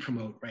you really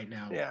promote right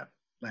now? Yeah.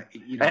 like,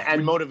 you know,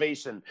 And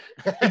motivation.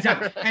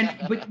 exactly.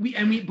 But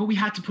we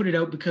had to put it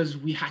out because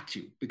we had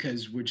to,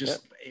 because we're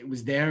just, it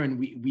was there, and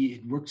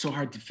we worked so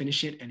hard to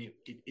finish it, and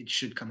it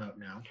should come out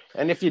now.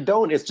 And if you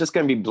don't, it's just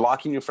going to be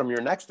blocking you from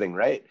your next thing,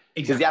 right?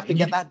 Because you have to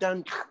get that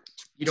done.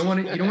 You don't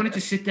want it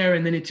to sit there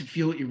and then it to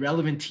feel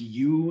irrelevant to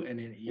you, and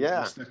then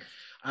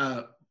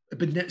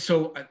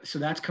so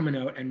that's coming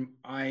out, and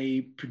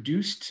I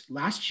produced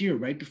last year,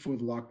 right before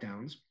the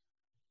lockdowns,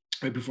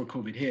 right before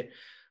COVID hit.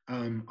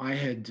 I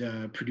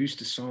had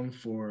produced a song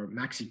for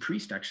Maxi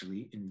Priest,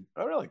 actually.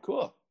 Oh, really?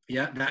 Cool.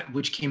 Yeah,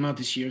 which came out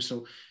this year.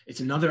 So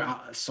it's another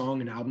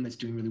song and album that's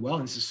doing really well.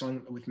 And it's a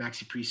song with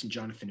Maxi Priest and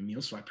Jonathan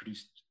Emile. So I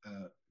produced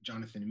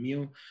Jonathan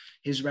Emile,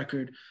 his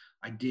record.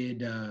 I did,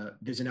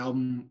 there's an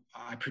album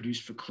I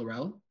produced for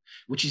Clarel,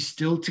 which is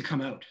still to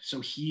come out.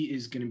 So he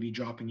is going to be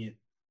dropping it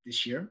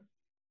this year.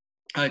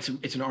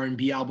 It's an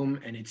R&B album,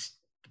 and it's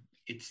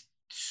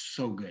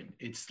so good.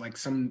 It's like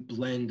some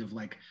blend of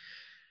like,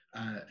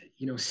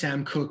 you know,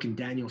 Sam Cooke and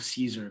Daniel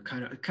Caesar,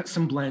 kind of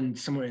some blend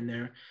somewhere in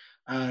there.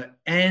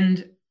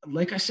 And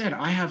like I said,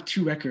 I have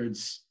 2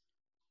 records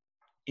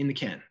in the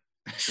can.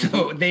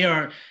 So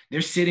they're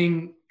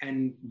sitting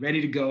and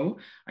ready to go.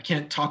 I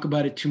can't talk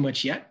about it too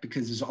much yet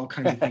because there's all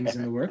kinds of things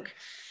in the works.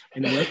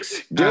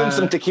 Give him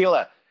some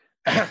tequila.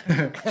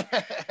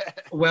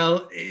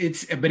 Well,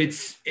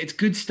 it's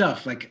good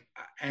stuff. Like,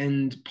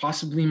 and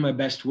possibly my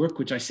best work,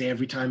 which I say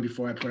every time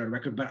before I put out a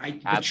record, but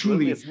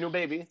truly, it's new,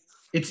 baby.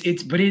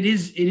 But it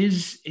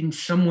is in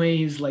some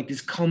ways like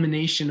this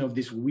culmination of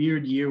this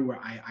weird year where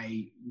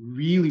I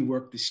really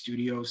worked the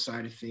studio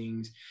side of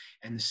things,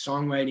 and the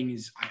songwriting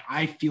is,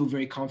 I feel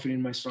very confident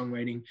in my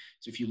songwriting.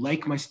 So if you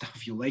like my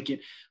stuff, you'll like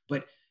it.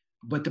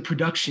 But the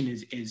production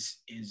is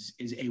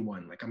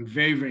A1. Like, I'm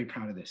very, very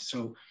proud of this.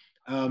 So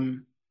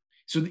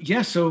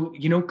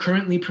you know,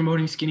 currently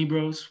promoting Skinny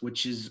Bros,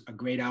 which is a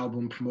great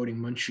album,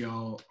 promoting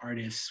Montreal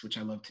artists, which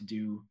I love to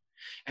do.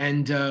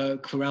 And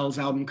Clarel's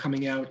album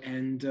coming out,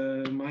 and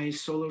my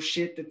solo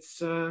shit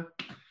that's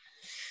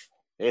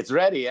it's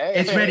ready, eh?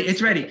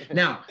 It's ready.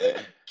 Now,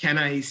 can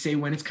I say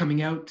when it's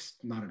coming out?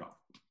 Not at all.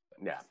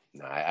 Yeah,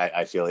 no,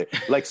 I feel it.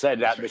 Like I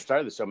said at the start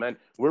of the show, man,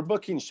 we're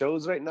booking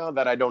shows right now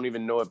that I don't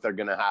even know if they're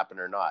gonna happen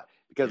or not,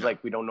 because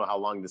like we don't know how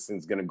long this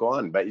thing's gonna go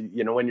on. But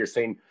you know, when you're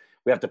saying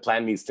we have to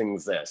plan these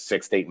things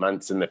 6 to 8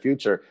 months in the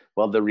future,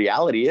 well, the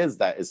reality is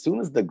that as soon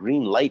as the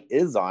green light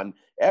is on,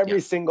 every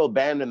single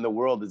band in the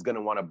world is going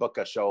to want to book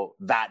a show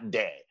that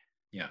day.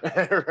 Yeah.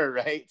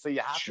 Right. So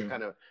you have to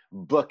kind of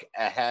book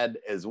ahead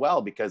as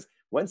well, because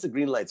once the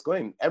green light's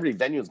going, every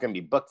venue is going to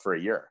be booked for a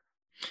year.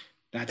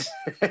 That's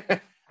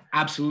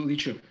absolutely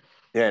true.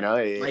 You know,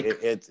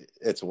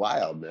 it's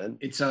wild, man.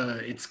 It's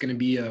going to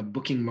be a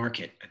booking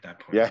market at that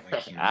point. Yeah,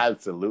 like, you know.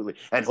 Absolutely.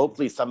 And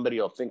hopefully somebody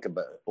will think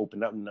about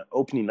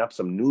opening up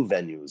some new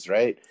venues,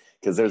 right?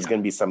 Because there's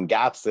going to be some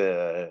gaps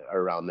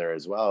around there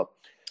as well.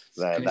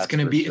 It's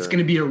going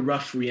to be a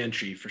rough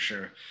re-entry for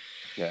sure.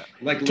 Yeah.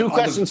 Like 2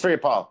 questions for you,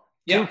 Paul.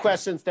 Yeah. 2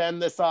 questions to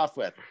end this off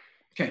with.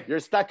 Okay.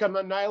 You're stuck on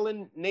an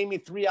island. Name me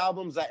 3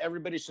 albums that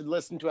everybody should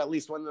listen to at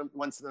least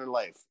once in their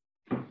life.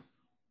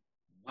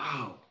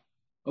 Wow.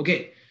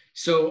 Okay.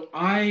 So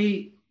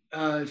I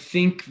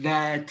think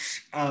that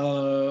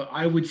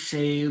I would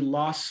say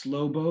Los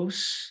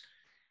Lobos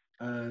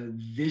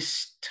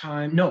this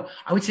time. No,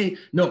 I would say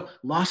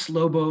Los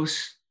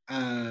Lobos.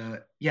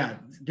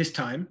 This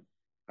time.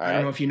 I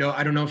don't know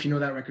if you know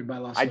that record by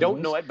Los Lobos. I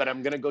don't know it, but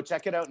I'm gonna go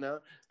check it out now.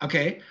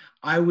 Okay,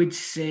 I would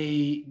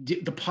say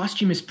the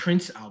Posthumous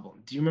Prince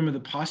album. Do you remember the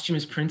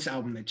Posthumous Prince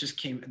album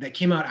that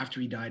came out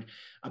after he died,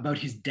 about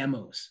his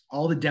demos,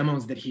 all the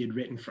demos that he had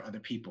written for other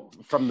people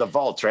from the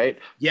vault, right?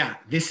 Yeah,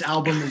 this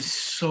album is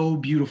so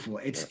beautiful.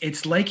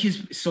 It's like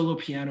his solo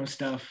piano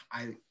stuff.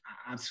 I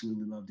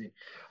absolutely loved it.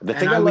 The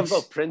thing I love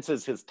about Prince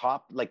is his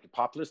top, like,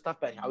 popular stuff,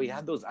 but how he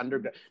had those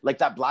underground, like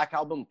that Black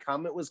Album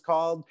Come, it was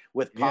called,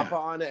 with Papa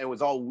on it. It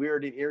was all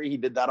weird and eerie. He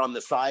did that on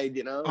the side,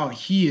 you know? Oh,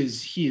 he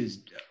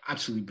is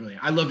absolutely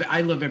brilliant. I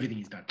love everything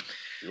he's done.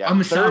 Yeah. I'm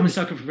a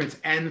sucker for Prince.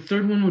 And the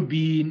third one would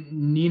be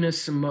Nina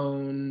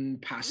Simone,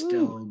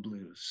 Pastel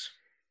Blues.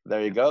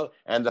 There you go.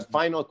 And the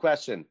final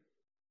question,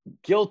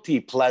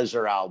 guilty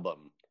pleasure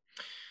album.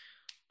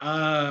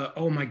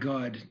 Oh my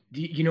God.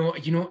 You know,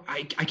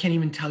 I can't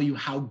even tell you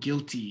how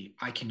guilty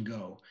I can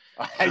go.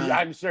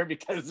 I'm sure,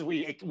 because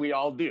we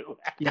all do.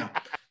 Yeah.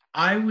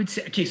 I would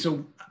say, okay,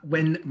 so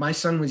when my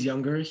son was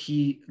younger,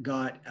 he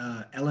got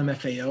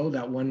LMFAO,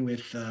 that one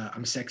with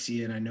I'm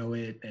Sexy and I Know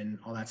It and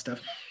all that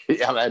stuff.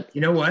 Yeah, man.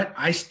 You know what?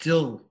 I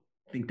still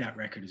think that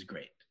record is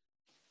great.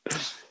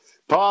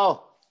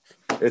 Paul,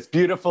 it's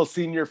beautiful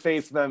seeing your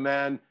face, my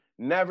man.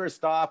 Never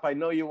stop. I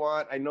know you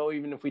want. I know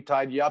even if we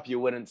tied you up, you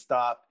wouldn't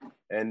stop.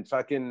 And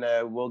fucking,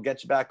 we'll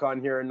get you back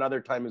on here another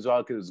time as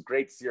well, because it was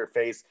great to see your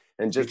face.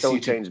 And just don't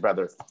change,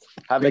 brother.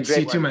 Have a great one.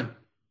 See you too, man.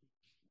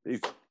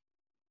 Peace.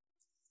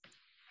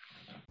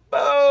 Boom!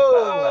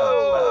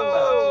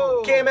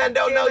 Cam and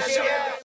don't know shit.